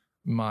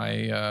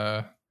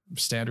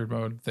standard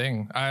mode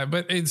thing.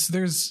 But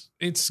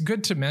it's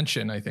good to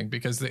mention, I think,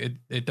 because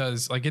it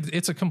does, like,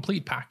 it's a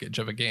complete package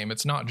of a game.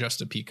 It's not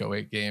just a Pico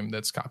 8 game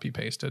that's copy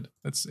pasted.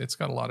 It's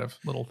got a lot of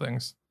little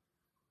things.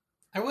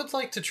 I would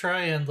like to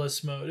try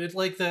endless mode. It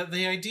like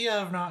the idea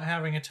of not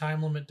having a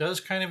time limit does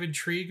kind of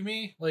intrigue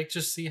me. Like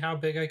just see how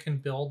big I can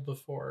build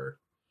before.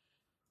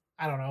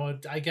 I don't know.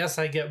 I guess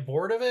I get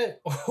bored of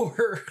it,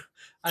 or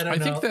I don't I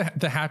know. think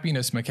the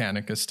happiness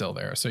mechanic is still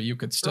there, so you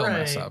could still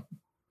mess Right. up.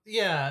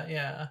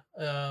 Yeah.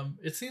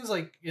 It seems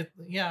like it.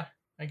 Yeah,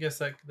 I guess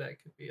that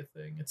could be a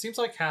thing. It seems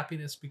like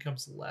happiness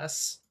becomes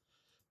less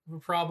of a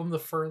problem the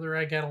further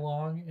I get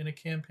along in a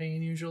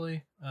campaign.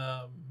 Usually,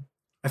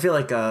 I feel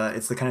like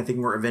it's the kind of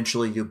thing where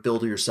eventually you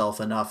build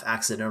yourself enough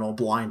accidental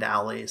blind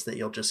alleys that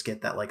you'll just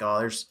get that like, oh,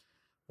 there's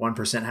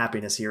 1%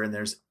 happiness here, and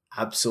there's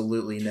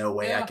absolutely no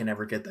way I Yeah. can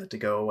ever get that to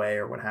go away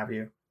or what have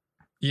you.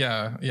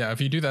 Yeah. If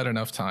you do that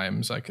enough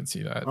times, I could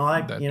see that. Well,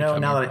 that now becoming a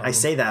that I problem.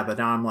 say that, but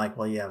now I'm like,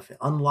 well, yeah, if it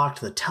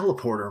unlocked the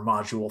teleporter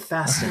module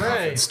fast enough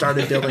Right. and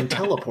started building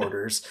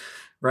teleporters,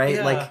 right?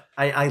 Yeah. Like,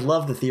 I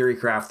love the theory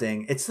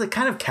crafting. It's the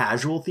kind of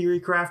casual theory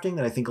crafting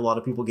that I think a lot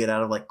of people get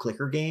out of like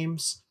clicker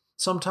games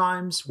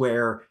sometimes,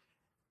 where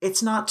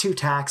it's not too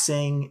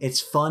taxing, it's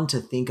fun to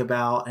think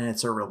about, and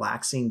it's a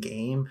relaxing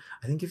game.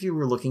 I think if you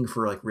were looking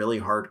for like really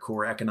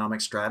hardcore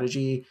economic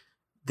strategy,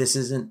 this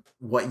isn't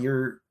what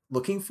you're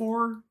looking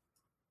for.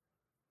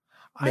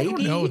 I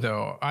don't know Maybe.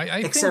 though. I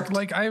Except think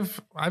like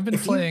I've been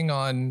if you- playing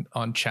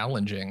on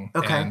challenging,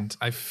 Okay. and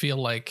I feel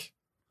like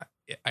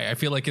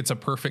it's a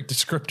perfect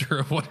descriptor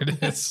of what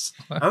it is.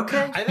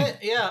 Okay.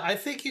 I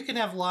think you can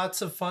have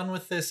lots of fun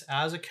with this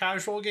as a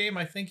casual game.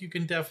 I think you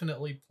can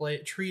definitely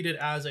treat it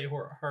as a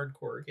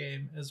hardcore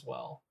game as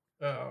well.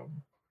 I'd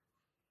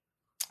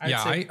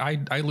say-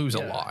 I lose a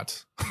yeah.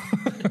 lot.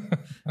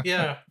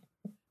 Yeah.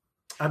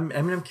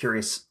 I'm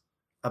curious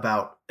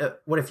about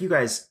what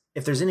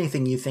if there's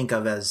anything you think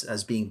of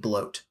as being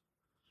bloat,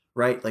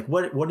 right? Like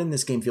what in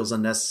this game feels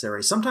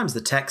unnecessary? Sometimes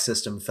the tech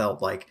system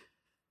felt like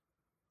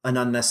an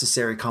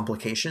unnecessary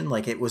complication.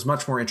 Like it was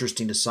much more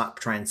interesting to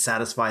try and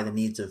satisfy the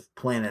needs of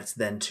planets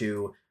than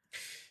to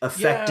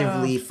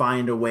effectively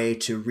find a way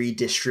to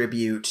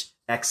redistribute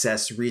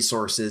excess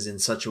resources in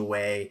such a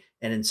way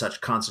and in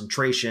such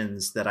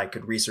concentrations that I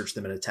could research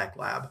them in a tech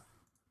lab.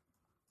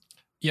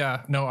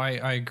 Yeah, no,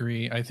 I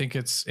agree. I think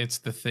it's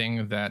the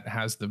thing that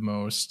has the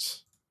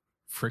most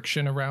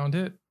friction around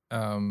it.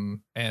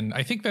 And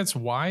I think that's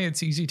why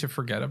it's easy to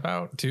forget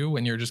about too,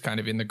 when you're just kind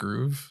of in the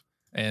groove.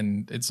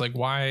 And it's like,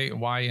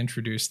 why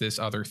introduce this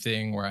other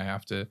thing where I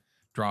have to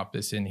drop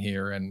this in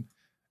here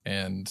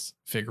and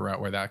figure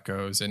out where that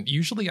goes. And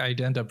usually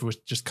I'd end up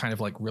with just kind of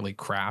like really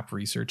crap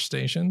research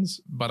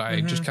stations, but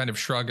I just kind of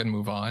shrug and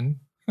move on.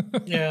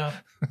 Yeah.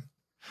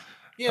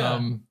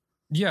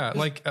 Yeah.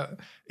 Like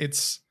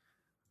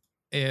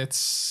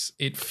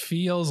it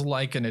feels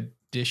like an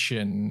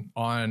addition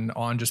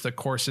on just a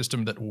core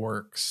system that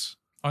works.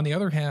 On the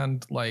other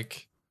hand,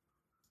 like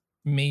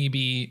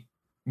maybe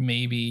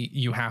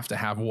you have to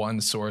have one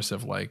source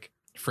of like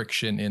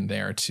friction in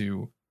there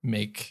to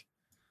make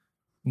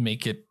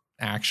it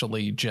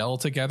actually gel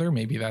together.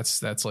 Maybe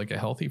that's like a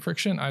healthy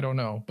friction. I don't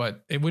know,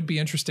 but it would be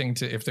interesting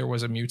if there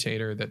was a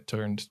mutator that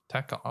turned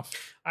tech off.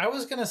 I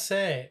was gonna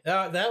say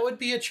that would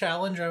be a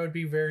challenge I would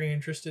be very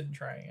interested in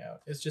trying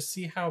out. Is just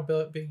see how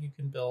big you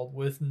can build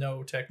with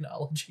no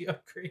technology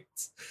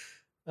upgrades.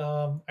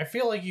 I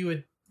feel like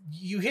you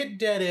hit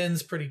dead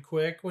ends pretty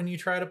quick when you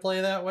try to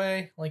play that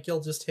way. Like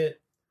you'll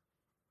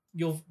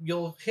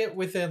hit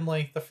within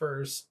like the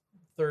first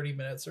 30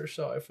 minutes or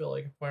so. I feel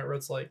like a point where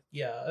it's like,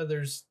 yeah,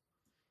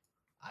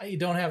 I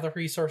don't have the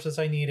resources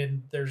I need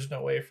and there's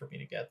no way for me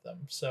to get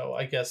them. So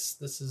I guess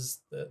this is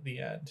the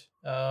end.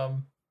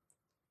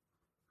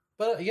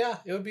 But yeah,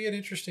 it would be an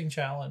interesting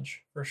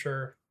challenge for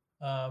sure.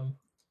 I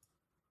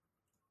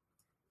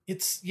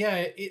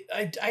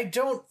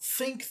don't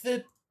think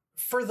that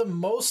for the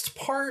most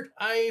part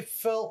I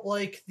felt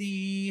like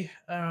the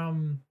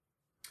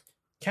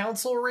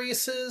council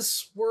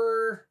races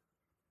were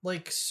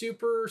like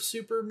super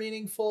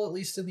meaningful, at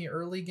least in the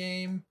early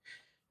game.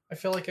 I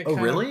feel like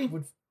I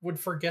would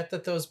forget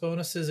that those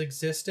bonuses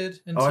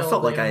existed until I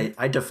felt like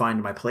I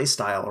defined my play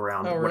style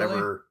around whatever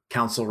really?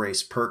 council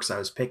race perks I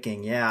was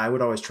picking. Yeah, I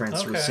would always try and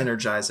sort of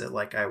synergize it.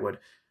 Like I would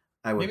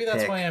maybe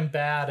that's why I'm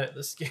bad at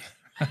this game.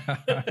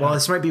 Well,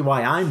 this might be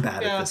why I'm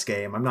bad at this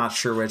game. I'm not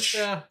sure which.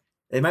 Yeah.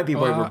 It might be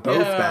why we're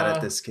both bad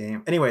at this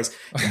game. Anyways,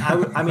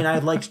 I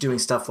liked doing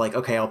stuff like,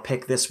 okay, I'll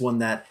pick this one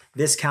that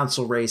this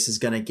council race is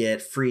going to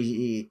get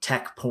free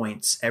tech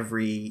points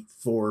every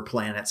 4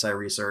 planets I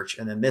research.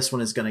 And then this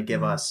one is going to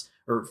give us,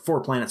 or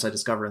 4 planets I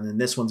discover. And then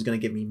this one's going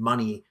to give me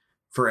money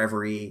for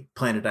every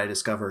planet I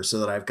discover so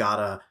that I've got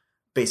a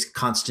basic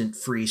constant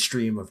free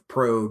stream of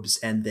probes.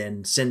 And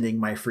then sending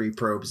my free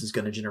probes is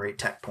going to generate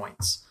tech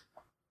points.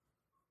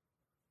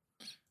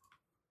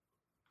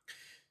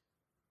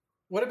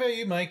 What about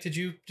you, Mike? Did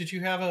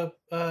you have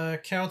a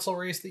council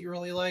race that you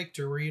really liked,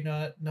 or were you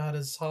not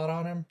as hot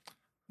on him?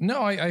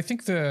 No, I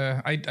think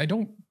I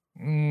don't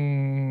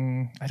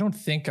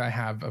think I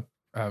have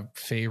a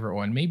favorite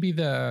one. Maybe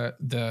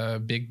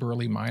the big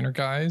burly miner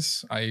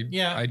guys.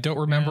 I don't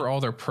remember all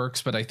their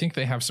perks, but I think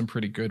they have some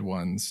pretty good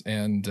ones,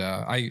 and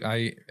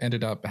I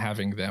ended up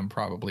having them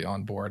probably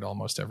on board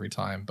almost every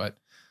time. But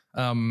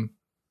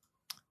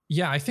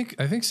Yeah, I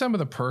think some of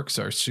the perks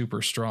are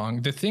super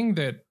strong. The thing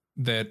that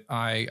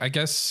I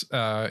guess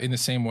in the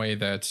same way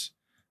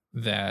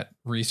that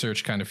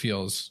research kind of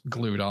feels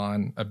glued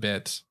on a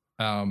bit,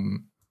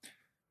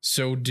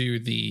 so do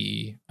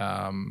the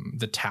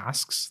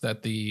tasks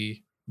that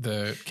the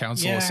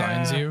council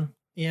assigns you.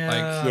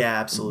 Yeah. Yeah,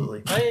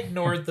 absolutely. I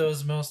ignored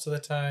those most of the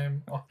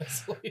time,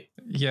 honestly.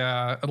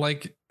 Yeah,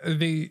 like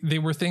they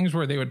were things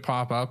where they would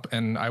pop up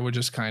and I would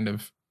just kind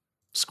of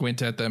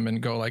squint at them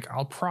and go like,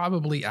 I'll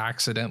probably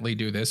accidentally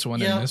do this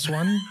one and this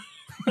one.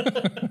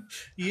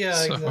 Yeah,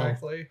 So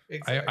exactly.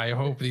 I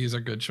hope these are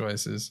good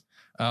choices.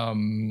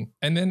 And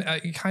then I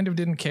kind of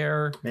didn't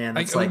care. Man,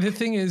 I mean, the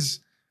thing is,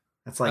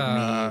 that's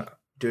like me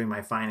doing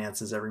my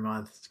finances every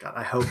month. God,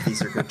 I hope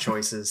these are good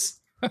choices.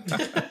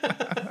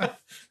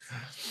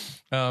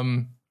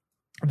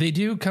 They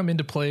do come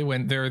into play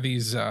when there are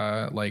these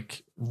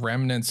like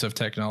remnants of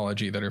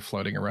technology that are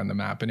floating around the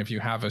map. And if you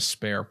have a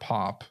spare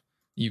pop,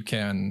 you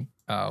can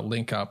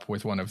link up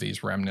with one of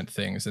these remnant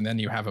things. And then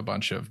you have a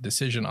bunch of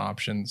decision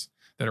options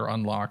that are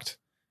unlocked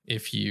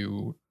if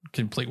you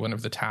complete one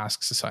of the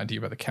tasks assigned to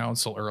you by the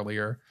council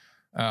earlier.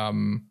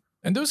 And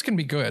those can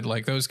be good.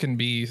 Like those can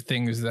be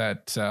things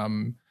that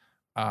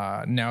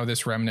now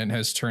this remnant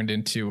has turned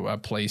into a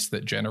place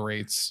that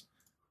generates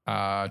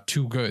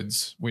 2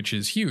 goods, which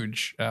is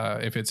huge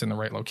if it's in the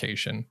right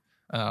location,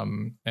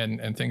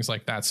 and things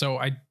like that. So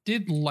I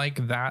did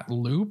like that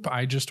loop.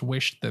 I just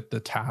wished that the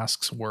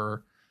tasks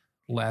were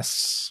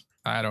less.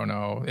 I don't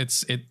know.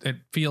 It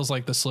feels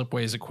like the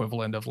Slipways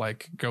equivalent of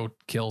like go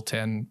kill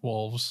 10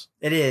 wolves.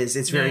 It is.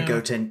 It's very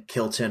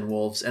kill 10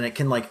 wolves, and it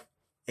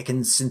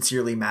can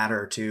sincerely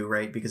matter too,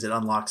 right? Because it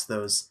unlocks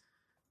those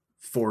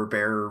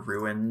forebearer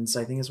ruins,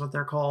 I think is what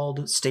they're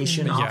called,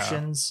 station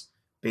options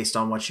based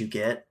on what you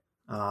get.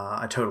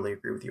 I totally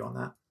agree with you on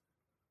that.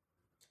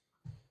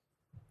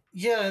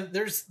 Yeah,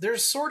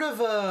 there's sort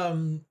of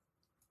an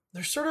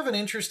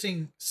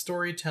interesting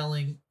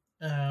storytelling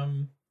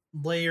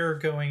layer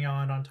going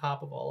on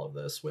top of all of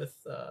this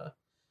with the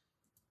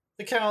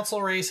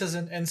council races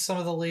and some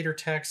of the later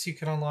texts you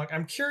can unlock.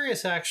 I'm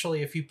curious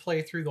actually if you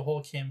play through the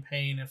whole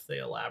campaign if they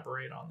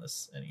elaborate on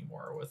this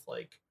anymore with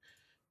like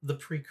the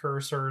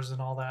precursors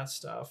and all that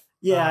stuff.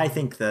 Yeah, I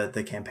think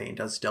the campaign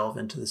does delve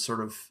into the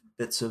sort of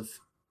bits of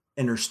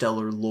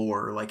interstellar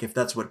lore. Like if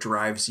that's what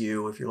drives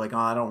you, if you're like, oh,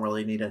 I don't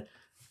really need an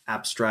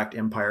abstract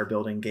empire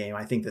building game,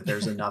 I think that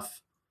there's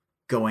enough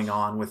going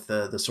on with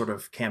the sort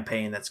of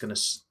campaign that's gonna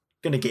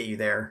get you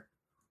there.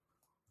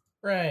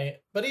 Right,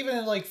 but even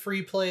in like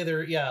free play,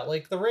 there,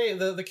 like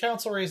the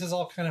council races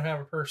all kind of have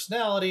a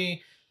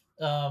personality.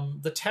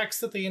 The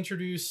text that they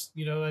introduce,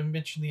 I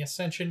mentioned the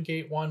Ascension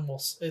Gate one.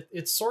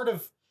 It sort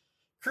of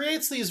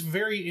creates these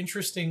very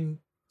interesting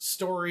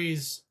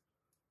stories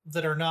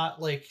that are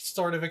not like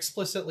sort of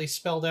explicitly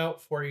spelled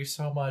out for you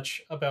so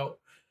much about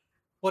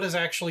what is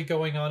actually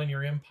going on in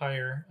your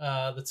empire.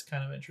 That's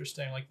kind of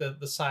interesting. Like the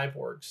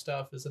cyborg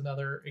stuff is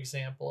another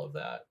example of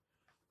that.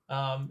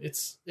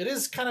 It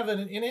is kind of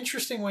an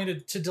interesting way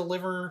to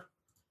deliver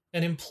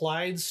an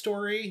implied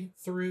story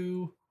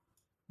through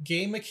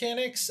game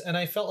mechanics, and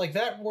I felt like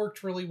that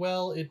worked really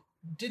well. It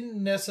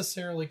didn't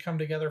necessarily come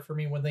together for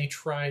me when they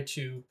tried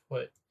to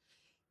put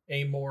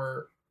a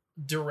more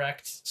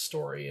direct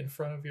story in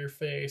front of your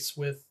face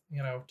with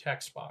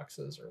text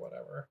boxes or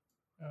whatever.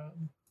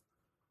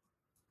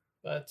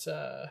 But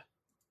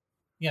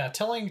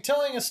telling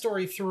a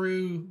story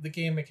through the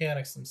game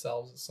mechanics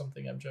themselves is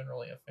something I'm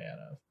generally a fan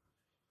of.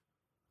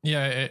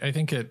 Yeah, I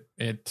think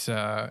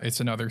it's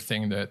another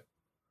thing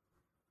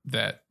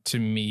that to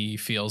me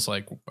feels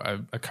like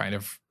a kind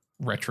of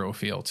retro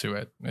feel to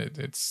it.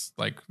 It's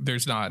like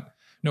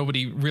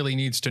nobody really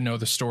needs to know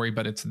the story,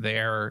 but it's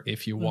there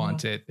if you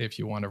want it, if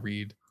you want to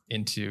read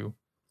into.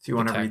 If you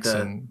want to read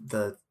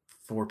the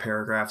 4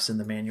 paragraphs in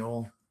the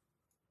manual.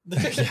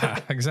 Yeah,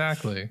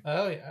 exactly.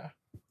 Oh yeah.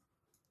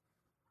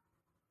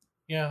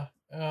 Yeah.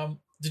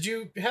 Did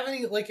you have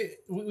any, like,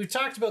 we've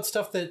talked about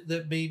stuff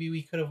that maybe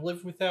we could have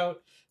lived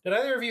without. Did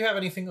either of you have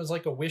anything that was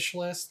like a wish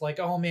list? Like,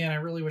 oh man, I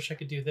really wish I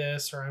could do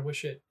this, or I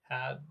wish it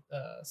had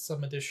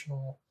some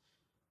additional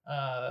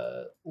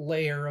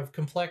layer of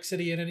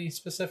complexity in any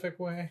specific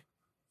way?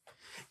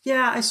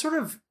 Yeah, I sort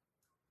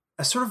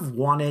of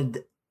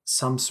wanted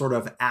some sort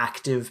of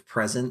active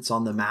presence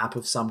on the map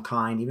of some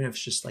kind, even if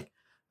it's just like,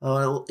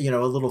 a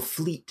little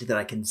fleet that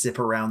I can zip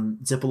along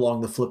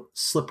the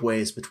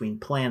slipways between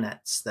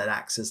planets that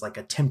acts as like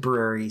a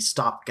temporary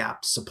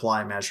stopgap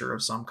supply measure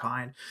of some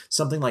kind.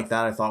 Something like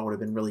that I thought would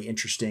have been really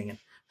interesting and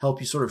help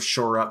you sort of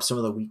shore up some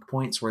of the weak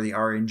points where the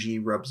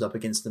RNG rubs up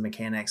against the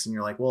mechanics and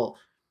you're like, well,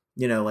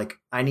 like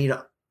I need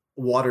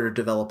water to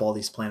develop all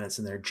these planets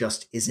and there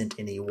just isn't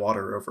any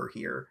water over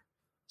here.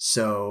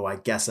 So I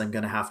guess I'm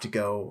going to have to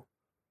go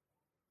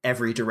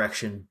every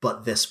direction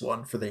but this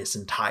one for this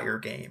entire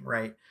game,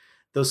 right?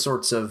 Those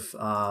sorts of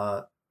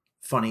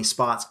funny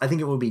spots. I think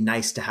it would be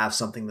nice to have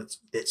something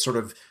that sort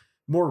of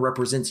more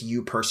represents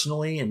you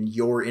personally and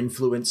your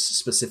influence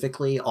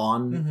specifically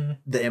on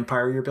the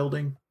empire you're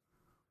building.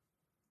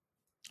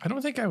 I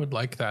don't think I would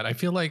like that. I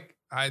feel like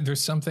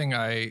there's something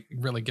I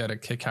really get a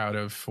kick out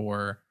of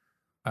from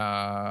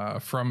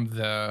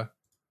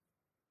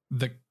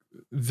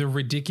the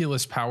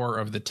ridiculous power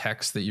of the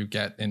text that you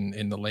get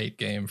in the late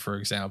game, for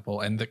example,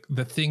 and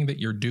the thing that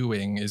you're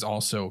doing is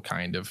also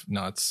kind of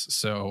nuts.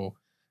 So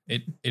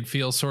it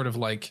feels sort of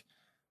like,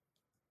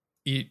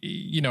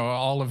 you know,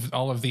 all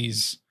of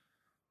these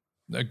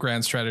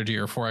grand strategy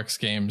or 4X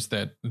games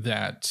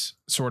that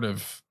sort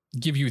of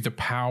give you the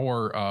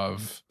power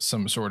of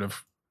some sort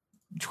of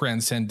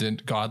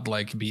transcendent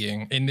godlike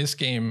being. In this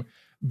game,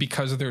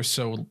 because there's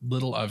so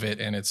little of it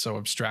and it's so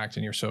abstract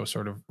and you're so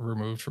sort of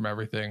removed from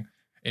everything,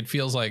 it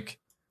feels like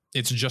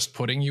it's just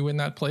putting you in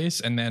that place.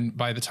 And then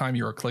by the time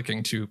you're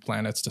clicking to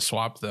planets to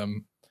swap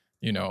them,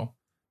 you know,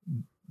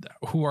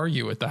 who are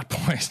you at that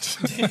point?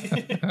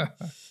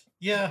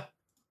 Yeah.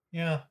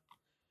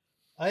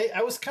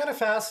 I was kind of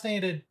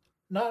fascinated,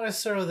 not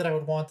necessarily that I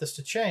would want this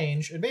to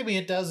change, and maybe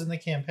it does in the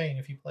campaign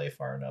if you play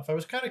far enough. I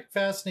was kind of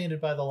fascinated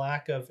by the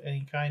lack of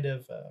any kind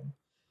of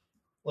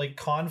like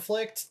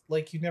conflict.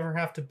 Like, you never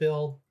have to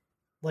build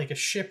like a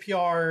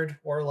shipyard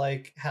or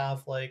like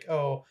have like,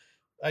 oh,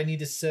 I need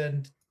to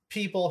send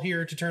people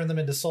here to turn them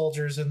into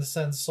soldiers and to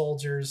send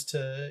soldiers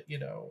to, you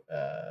know,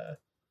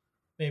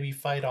 maybe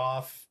fight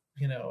off,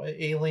 you know,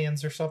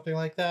 aliens or something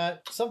like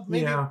that.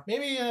 Maybe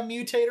a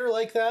mutator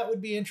like that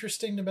would be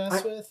interesting to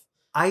mess with.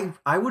 I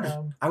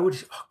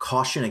would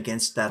caution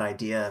against that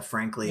idea,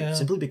 frankly,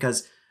 simply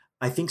because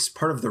I think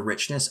part of the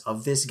richness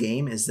of this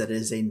game is that it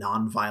is a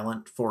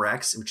non-violent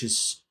 4X, which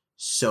is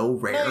so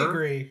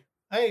rare.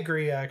 I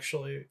agree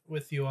actually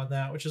with you on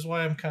that, which is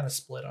why I'm kind of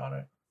split on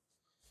it.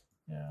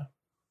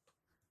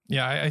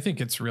 Yeah, I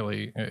think it's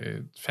really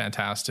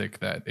fantastic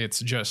that it's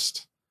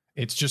just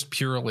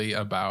purely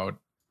about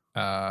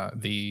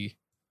the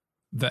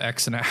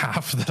X and a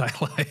half that I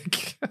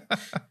like.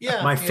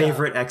 My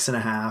favorite X and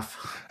a half.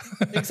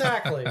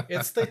 Exactly.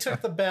 They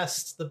took the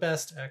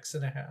best X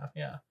and a half.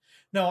 Yeah.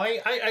 No,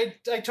 I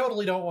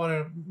totally don't want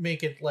to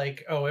make it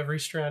like, oh, every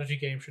strategy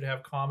game should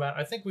have combat.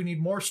 I think we need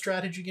more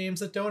strategy games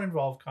that don't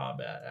involve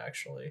combat,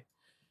 actually.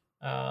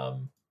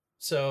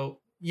 So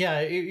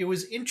yeah, it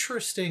was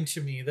interesting to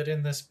me that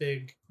in this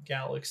big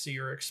galaxy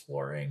you're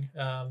exploring,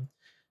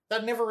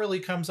 that never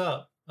really comes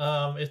up.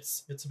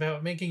 It's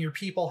about making your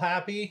people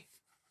happy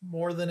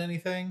more than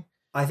anything.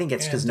 I think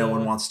it's because no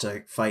one wants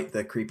to fight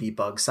the creepy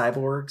bug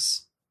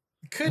cyborgs.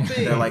 Could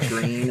be. They're like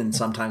green, and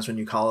sometimes when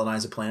you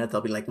colonize a planet,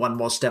 they'll be like, one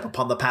more step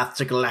upon the path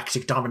to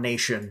galactic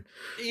domination.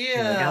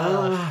 Yeah.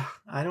 Like,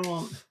 I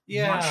don't.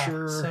 I'm not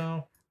sure.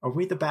 So... Are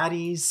we the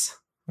baddies?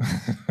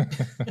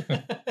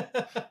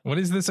 What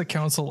is this a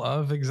council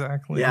of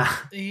exactly?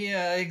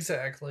 Yeah,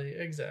 exactly.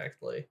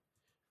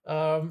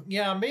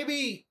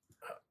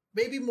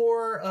 Maybe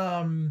more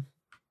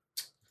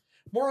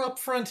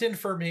upfront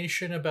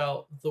information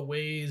about the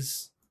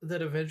ways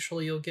that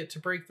eventually you'll get to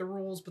break the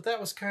rules, but that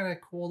was kind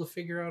of cool to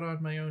figure out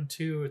on my own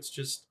too. It's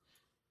just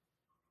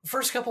the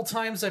first couple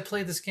times I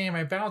played this game,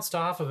 I bounced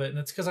off of it, and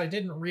it's because I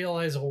didn't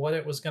realize what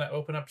it was going to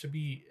open up to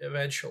be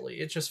eventually.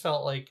 It just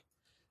felt like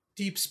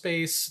deep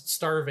space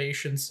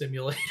starvation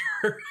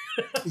simulator.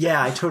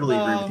 Yeah, I totally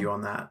agree with you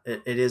on that.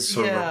 It is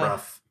sort of a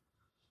rough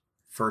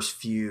first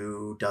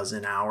few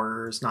dozen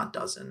hours, not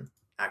dozen,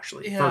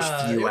 actually.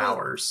 First few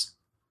hours.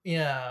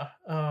 Yeah.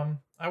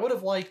 I would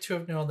have liked to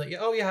have known that,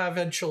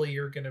 eventually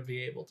you're going to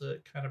be able to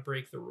kind of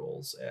break the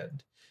rules,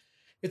 and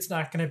it's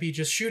not going to be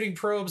just shooting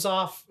probes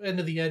off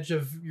into the edge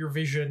of your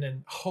vision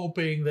and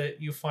hoping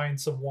that you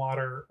find some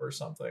water or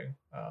something.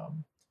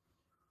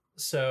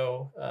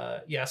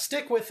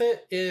 Stick with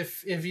it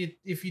if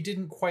you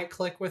didn't quite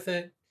click with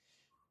it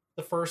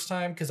the first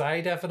time, because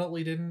I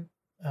definitely didn't.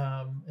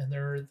 And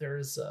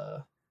there's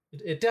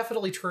it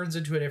definitely turns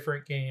into a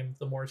different game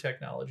the more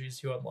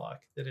technologies you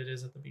unlock than it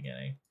is at the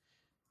beginning.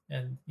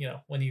 And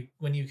when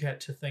you get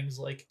to things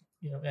like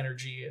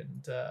energy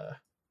and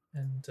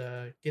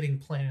getting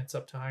planets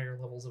up to higher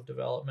levels of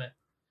development,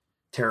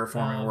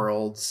 terraforming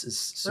worlds is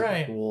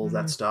super cool. Mm-hmm.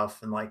 That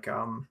stuff, and like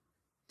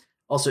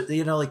also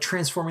like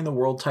transforming the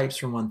world types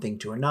from one thing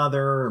to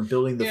another, and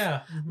building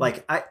the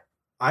like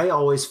I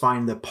always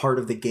find the part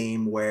of the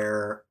game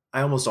where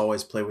I almost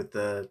always play with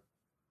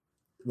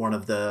one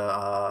of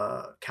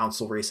the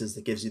council races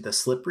that gives you the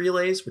slip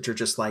relays, which are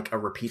just like a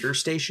repeater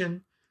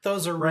station.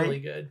 Those are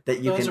really good.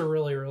 Those are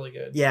really, really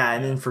good. Yeah,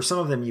 and then for some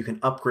of them, you can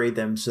upgrade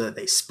them so that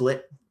they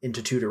split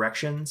into two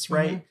directions,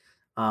 right?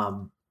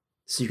 Mm-hmm.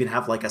 So you can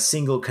have like a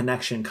single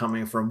connection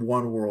coming from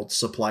one world to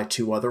supply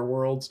two other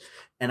worlds.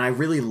 And I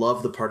really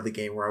love the part of the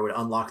game where I would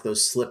unlock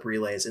those slip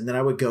relays, and then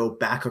I would go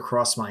back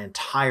across my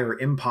entire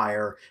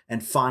empire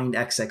and find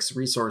XX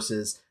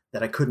resources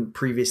that I couldn't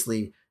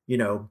previously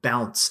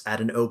bounce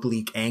at an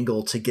oblique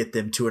angle to get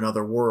them to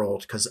another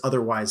world, because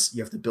otherwise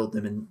you have to build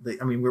them in.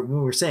 When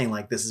we're saying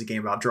like this is a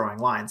game about drawing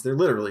lines, they're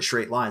literally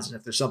straight lines, and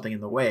if there's something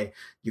in the way,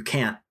 you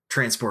can't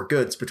transport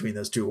goods between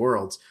those two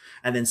worlds.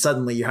 And then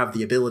suddenly you have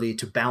the ability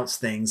to bounce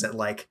things at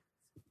like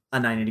a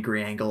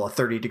 90-degree angle, a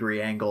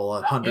 30-degree angle,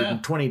 a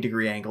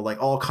 120-degree angle,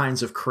 like all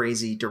kinds of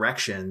crazy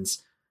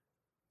directions.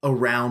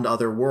 around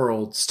other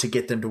worlds to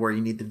get them to where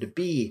you need them to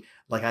be.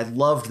 Like, I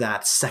loved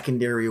that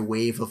secondary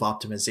wave of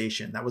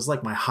optimization. That was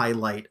like my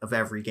highlight of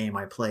every game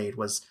I played,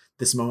 was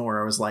this moment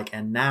where I was like,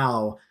 and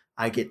now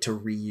I get to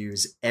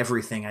reuse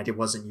everything I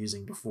wasn't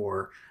using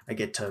before. I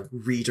get to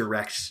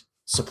redirect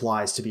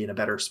supplies to be in a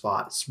better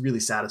spot. It's really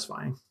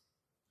satisfying.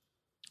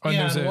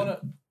 Yeah, I was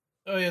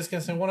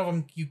gonna say, one of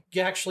them you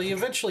actually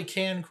eventually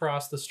can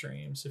cross the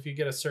streams if you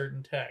get a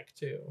certain tech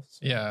too.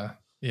 So.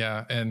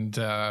 Yeah, and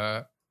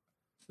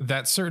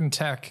that certain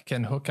tech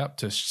can hook up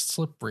to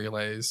slip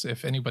relays,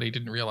 if anybody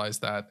didn't realize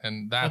that,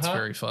 and that's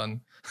very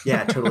fun.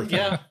 Yeah, totally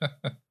fun.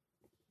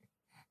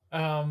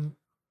 Yeah.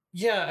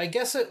 Yeah, I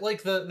guess it,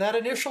 like, that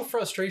initial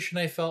frustration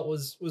I felt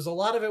was a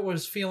lot of it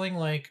was feeling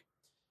like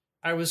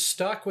I was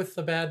stuck with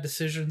the bad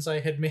decisions I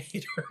had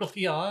made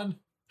early on.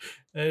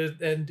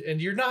 And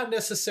you're not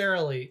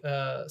necessarily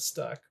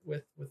stuck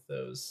with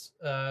those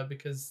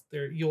because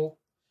you'll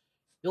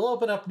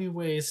open up new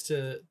ways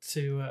to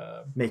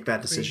make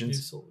bad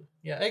decisions.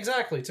 Yeah,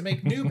 exactly, to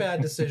make new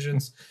bad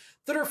decisions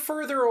that are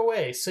further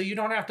away, so you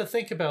don't have to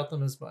think about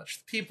them as much.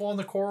 The people in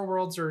the core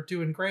worlds are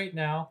doing great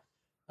now,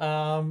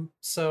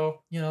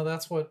 so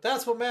that's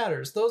what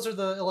matters. Those are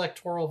the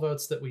electoral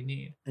votes that we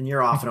need. And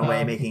you're off and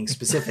away making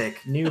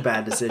specific new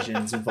bad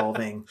decisions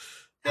involving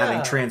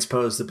having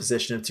transposed the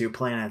position of 2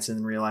 planets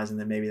and realizing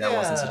that maybe that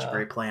wasn't such a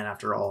great plan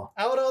after all.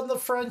 Out on the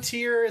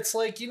frontier, it's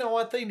like, you know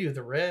what? They knew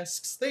the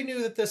risks. They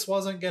knew that this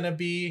wasn't going to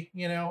be,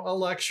 a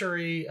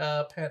luxury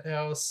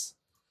penthouse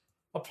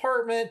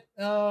apartment.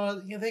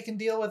 They can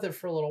deal with it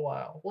for a little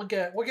while. We'll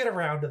get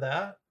around to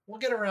that. We'll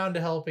get around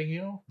to helping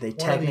you. They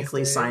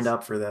technically signed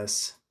up for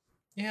this.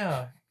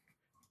 Yeah.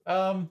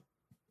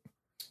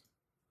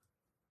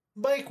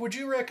 Mike, would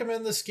you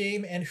recommend this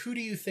game, and who do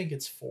you think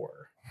it's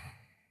for?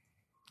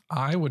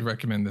 I would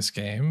recommend this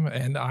game,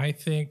 and I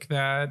think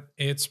that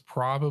it's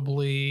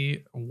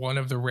probably one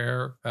of the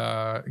rare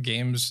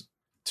games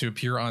to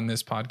appear on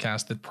this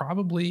podcast that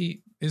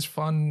probably is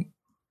fun,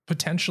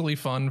 potentially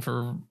fun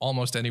for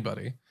almost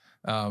anybody.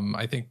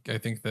 I think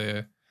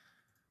the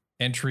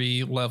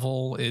entry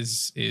level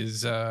is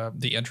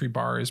the entry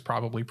bar is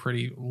probably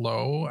pretty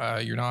low.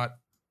 You're not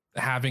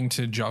having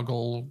to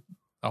juggle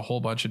a whole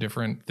bunch of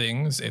different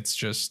things. It's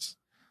just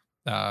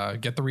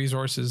get the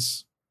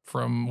resources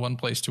from one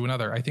place to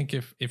another. I think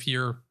if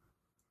you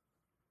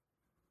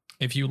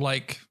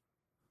like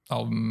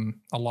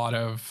a lot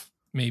of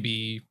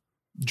maybe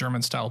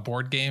German style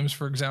board games,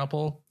 for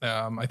example,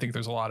 I think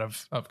there's a lot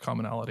of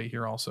commonality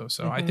here also.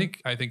 So I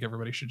think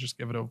everybody should just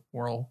give it a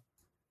whirl.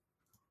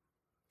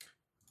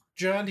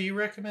 John, do you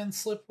recommend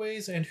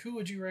Slipways, and who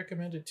would you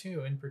recommend it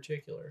to in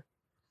particular?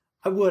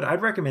 I would.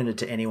 I'd recommend it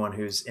to anyone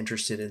who's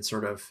interested in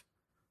sort of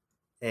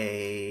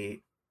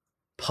a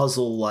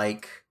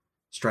puzzle-like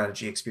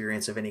strategy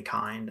experience of any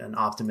kind, an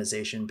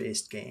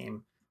optimization-based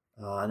game,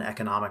 an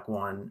economic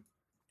one.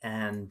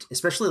 And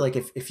especially like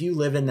if you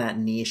live in that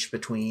niche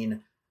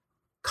between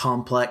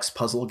complex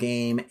puzzle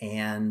game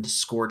and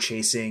score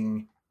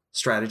chasing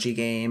strategy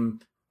game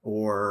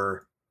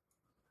or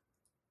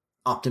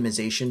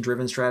optimization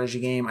driven strategy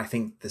game, I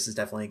think this is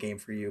definitely a game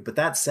for you. But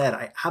that said,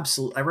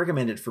 I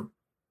recommend it for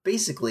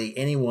basically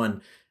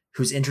anyone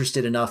who's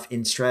interested enough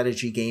in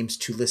strategy games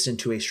to listen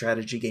to a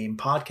strategy game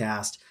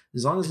podcast.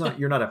 As long as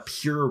you're not a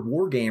pure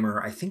war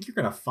gamer, I think you're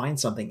going to find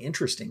something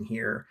interesting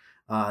here.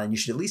 And you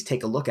should at least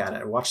take a look at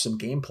it, watch some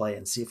gameplay,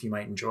 and see if you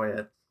might enjoy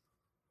it.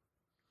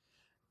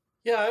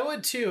 Yeah, I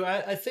would too.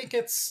 I think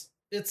it's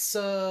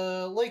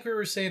like we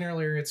were saying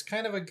earlier, it's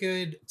kind of a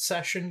good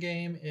session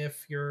game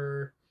if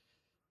you're,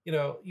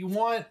 you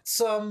want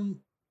some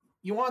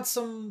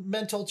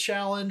mental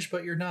challenge,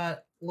 but you're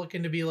not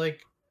looking to be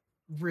like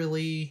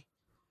really,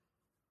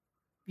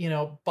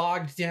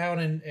 bogged down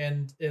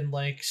and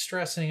like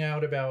stressing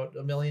out about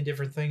a million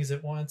different things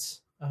at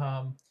once.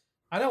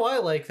 I know I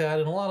like that,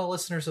 and a lot of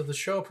listeners of the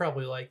show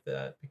probably like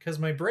that because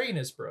my brain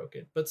is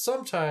broken. But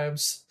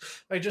sometimes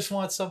I just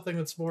want something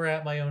that's more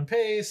at my own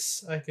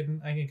pace. I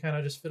can kind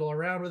of just fiddle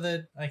around with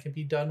it. I can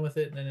be done with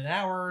it in an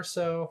hour or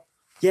so.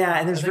 Yeah,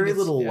 and there's very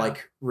little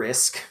like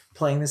risk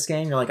playing this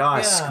game. You're like,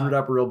 I screwed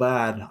up real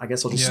bad. I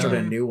guess I'll just start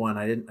a new one.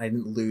 I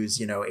didn't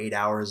lose 8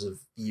 hours of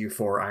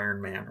U4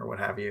 Iron Man or what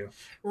have you.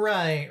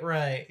 Right.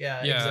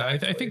 Yeah.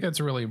 Exactly. I think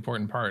that's a really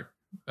important part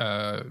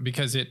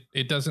because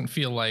it doesn't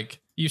feel like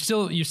you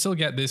still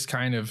get this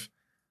kind of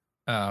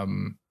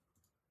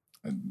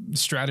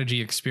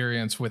strategy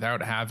experience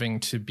without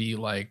having to be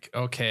like,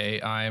 okay,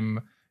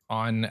 I'm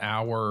on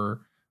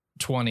hour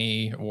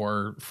 20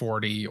 or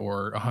 40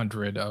 or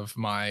 100 of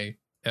my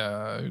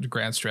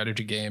grand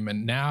strategy game,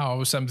 and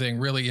now something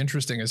really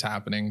interesting is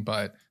happening,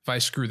 but if I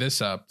screw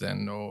this up,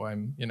 then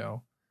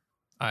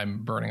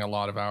I'm burning a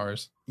lot of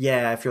hours.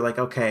 Yeah, if you're like,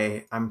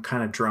 okay, I'm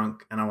kind of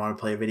drunk and I want to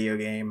play a video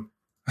game.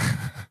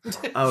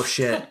 Oh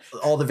shit,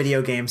 all the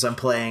video games I'm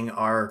playing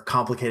are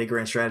complicated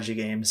grand strategy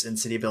games and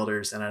city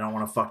builders, and I don't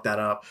want to fuck that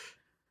up.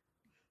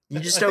 You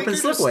just open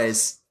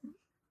Slipways.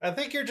 I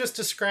think you're just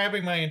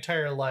describing my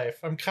entire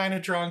life. I'm kind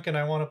of drunk and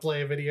I want to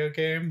play a video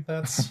game.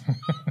 That's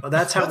Well,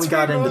 that's how we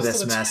got into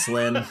this mess,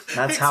 Lynn.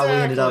 That's how we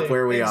ended up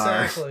where we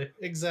are.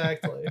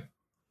 Exactly.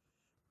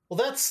 Well,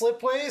 that's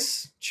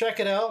Slipways. Check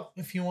it out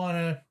if you want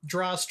to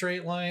draw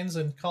straight lines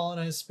and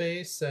colonize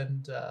space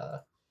and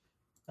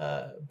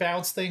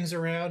bounce things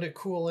around at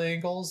cool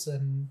angles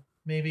and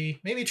maybe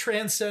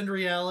transcend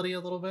reality a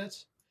little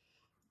bit.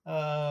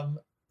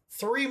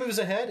 Three Moves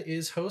Ahead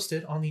is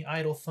hosted on the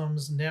Idle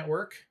Thumbs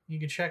Network. You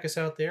can check us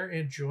out there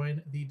and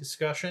join the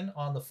discussion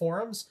on the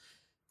forums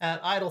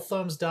at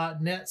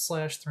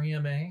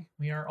idlethumbs.net/3MA.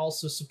 We are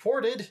also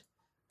supported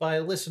by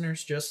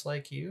listeners just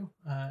like you.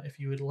 If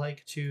you would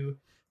like to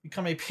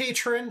become a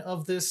patron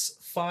of this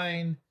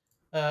fine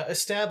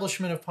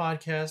establishment of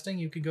podcasting,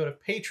 you can go to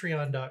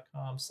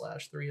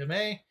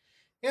patreon.com/3MA.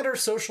 And our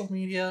social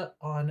media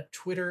on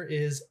Twitter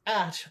is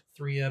at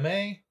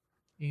 3MA.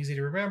 Easy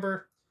to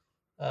remember.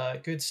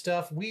 Good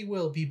stuff. We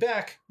will be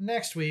back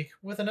next week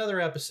with another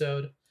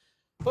episode.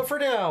 But for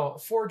now,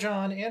 for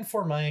John and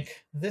for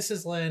Mike, this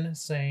is Len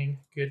saying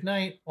good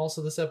night.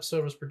 Also, this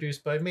episode was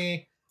produced by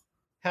me.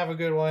 Have a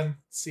good one.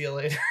 See you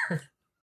later.